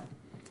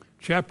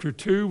chapter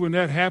 2, when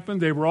that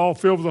happened, they were all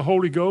filled with the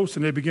Holy Ghost,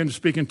 and they began to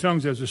speak in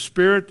tongues as the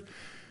Spirit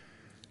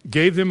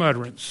gave them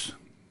utterance.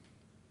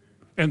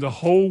 And the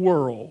whole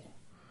world,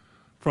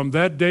 from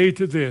that day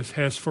to this,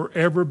 has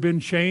forever been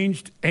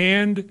changed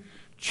and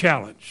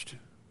challenged.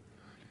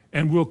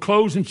 And we'll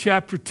close in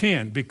chapter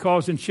 10,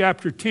 because in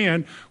chapter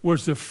 10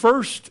 was the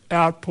first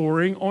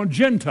outpouring on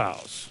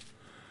Gentiles,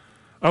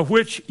 of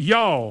which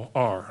y'all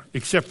are,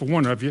 except for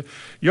one of you.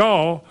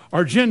 Y'all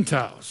are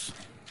Gentiles.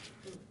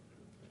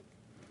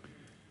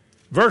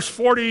 Verse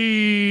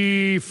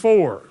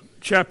 44,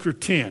 chapter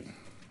 10.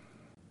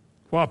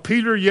 While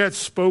Peter yet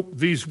spoke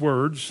these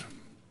words,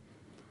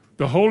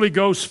 the Holy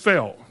Ghost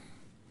fell.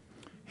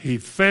 He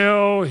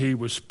fell, he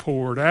was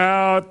poured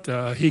out,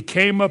 he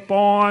came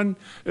upon.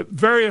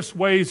 Various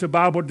ways the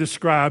Bible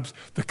describes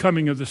the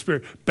coming of the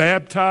Spirit.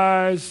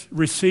 Baptized,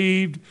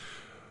 received,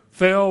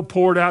 fell,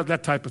 poured out,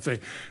 that type of thing.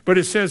 But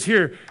it says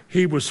here,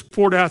 he was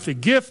poured out the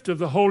gift of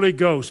the Holy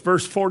Ghost.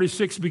 Verse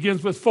 46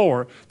 begins with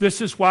 4.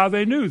 This is why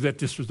they knew that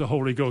this was the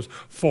Holy Ghost.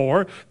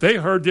 4, they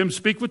heard them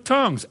speak with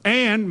tongues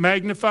and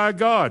magnify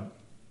God.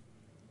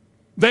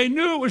 They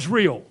knew it was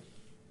real.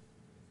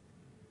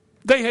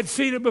 They had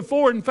seen it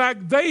before. In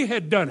fact, they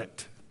had done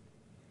it.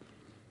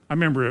 I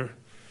remember a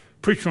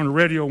preacher on the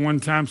radio one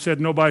time said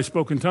nobody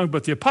spoke in tongues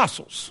but the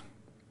apostles.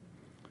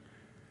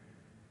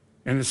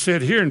 And it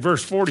said here in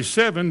verse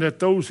 47 that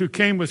those who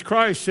came with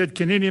Christ said,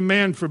 can any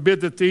man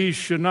forbid that these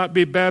should not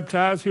be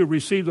baptized who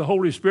receive the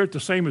Holy Spirit the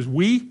same as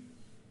we?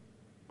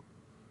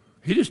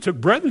 He just took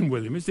brethren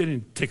with him. He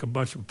didn't take a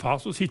bunch of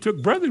apostles. He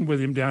took brethren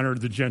with him down there to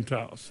the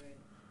Gentiles.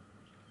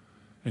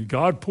 And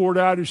God poured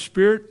out his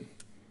Spirit.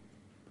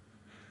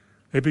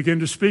 They began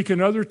to speak in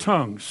other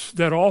tongues,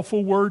 that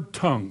awful word,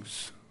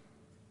 tongues,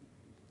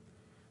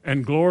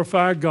 and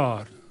glorify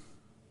God.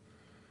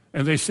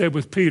 And they said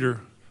with Peter,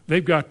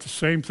 they've got the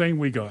same thing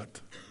we got.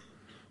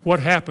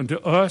 What happened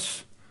to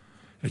us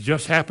has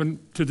just happened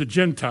to the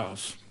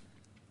Gentiles.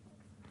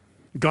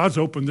 God's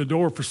opened the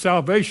door for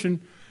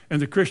salvation and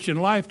the Christian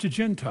life to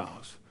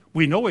Gentiles.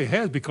 We know he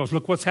has, because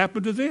look what's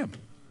happened to them.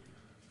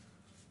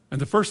 And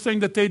the first thing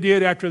that they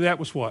did after that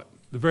was what?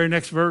 The very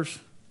next verse.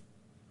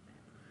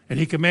 And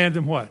he commanded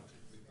them what?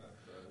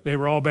 They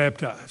were all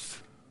baptized.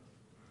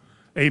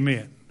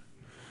 Amen.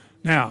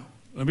 Now,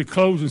 let me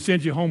close and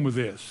send you home with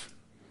this.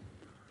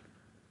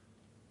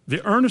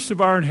 The earnest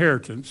of our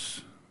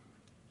inheritance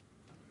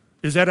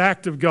is that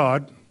act of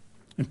God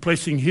in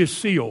placing his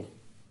seal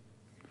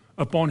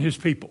upon his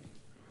people.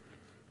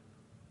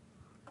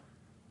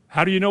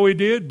 How do you know he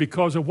did?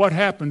 Because of what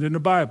happened in the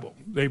Bible.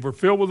 They were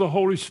filled with the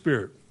Holy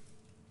Spirit.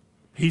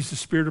 He's the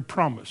Spirit of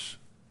promise.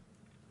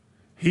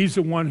 He's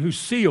the one who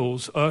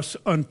seals us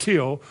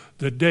until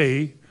the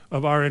day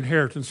of our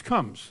inheritance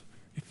comes.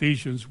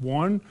 Ephesians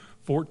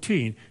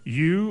 1:14.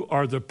 You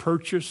are the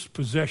purchased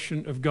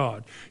possession of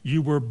God.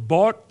 You were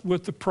bought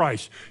with the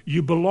price.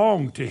 You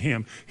belong to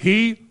him.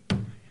 He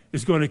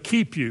is going to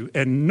keep you,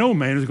 and no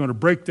man is going to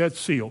break that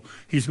seal.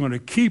 He's going to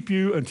keep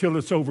you until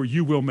it's over.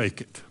 You will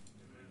make it.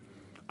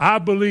 I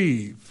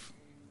believe,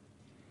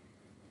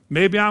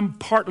 maybe I'm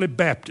partly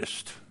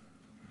Baptist,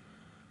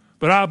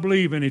 but I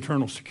believe in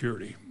eternal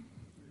security.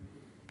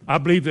 I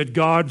believe that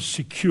God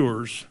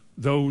secures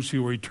those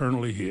who are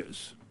eternally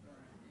his.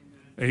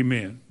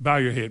 Amen. Bow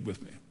your head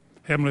with me.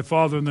 Heavenly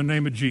Father, in the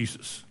name of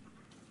Jesus,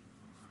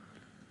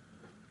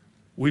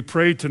 we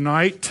pray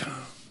tonight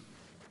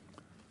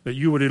that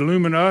you would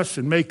illumine us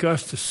and make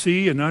us to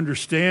see and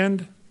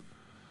understand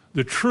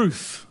the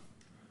truth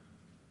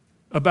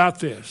about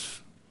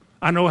this.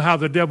 I know how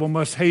the devil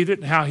must hate it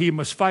and how he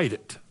must fight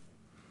it.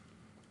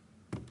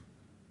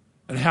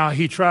 And how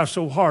he tries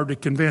so hard to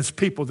convince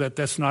people that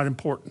that's not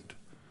important.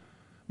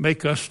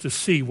 Make us to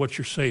see what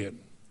you're saying.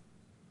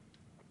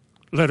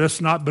 Let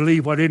us not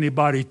believe what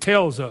anybody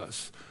tells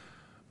us,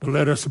 but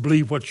let us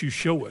believe what you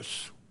show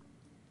us.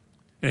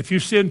 And if you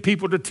send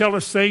people to tell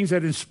us things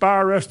that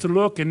inspire us to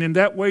look and in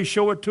that way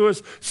show it to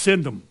us,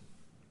 send them.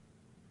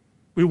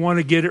 We want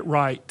to get it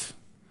right.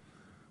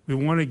 We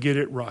want to get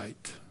it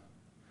right.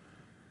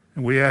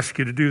 And we ask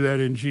you to do that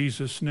in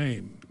Jesus'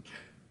 name.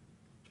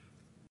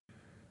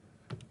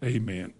 Amen.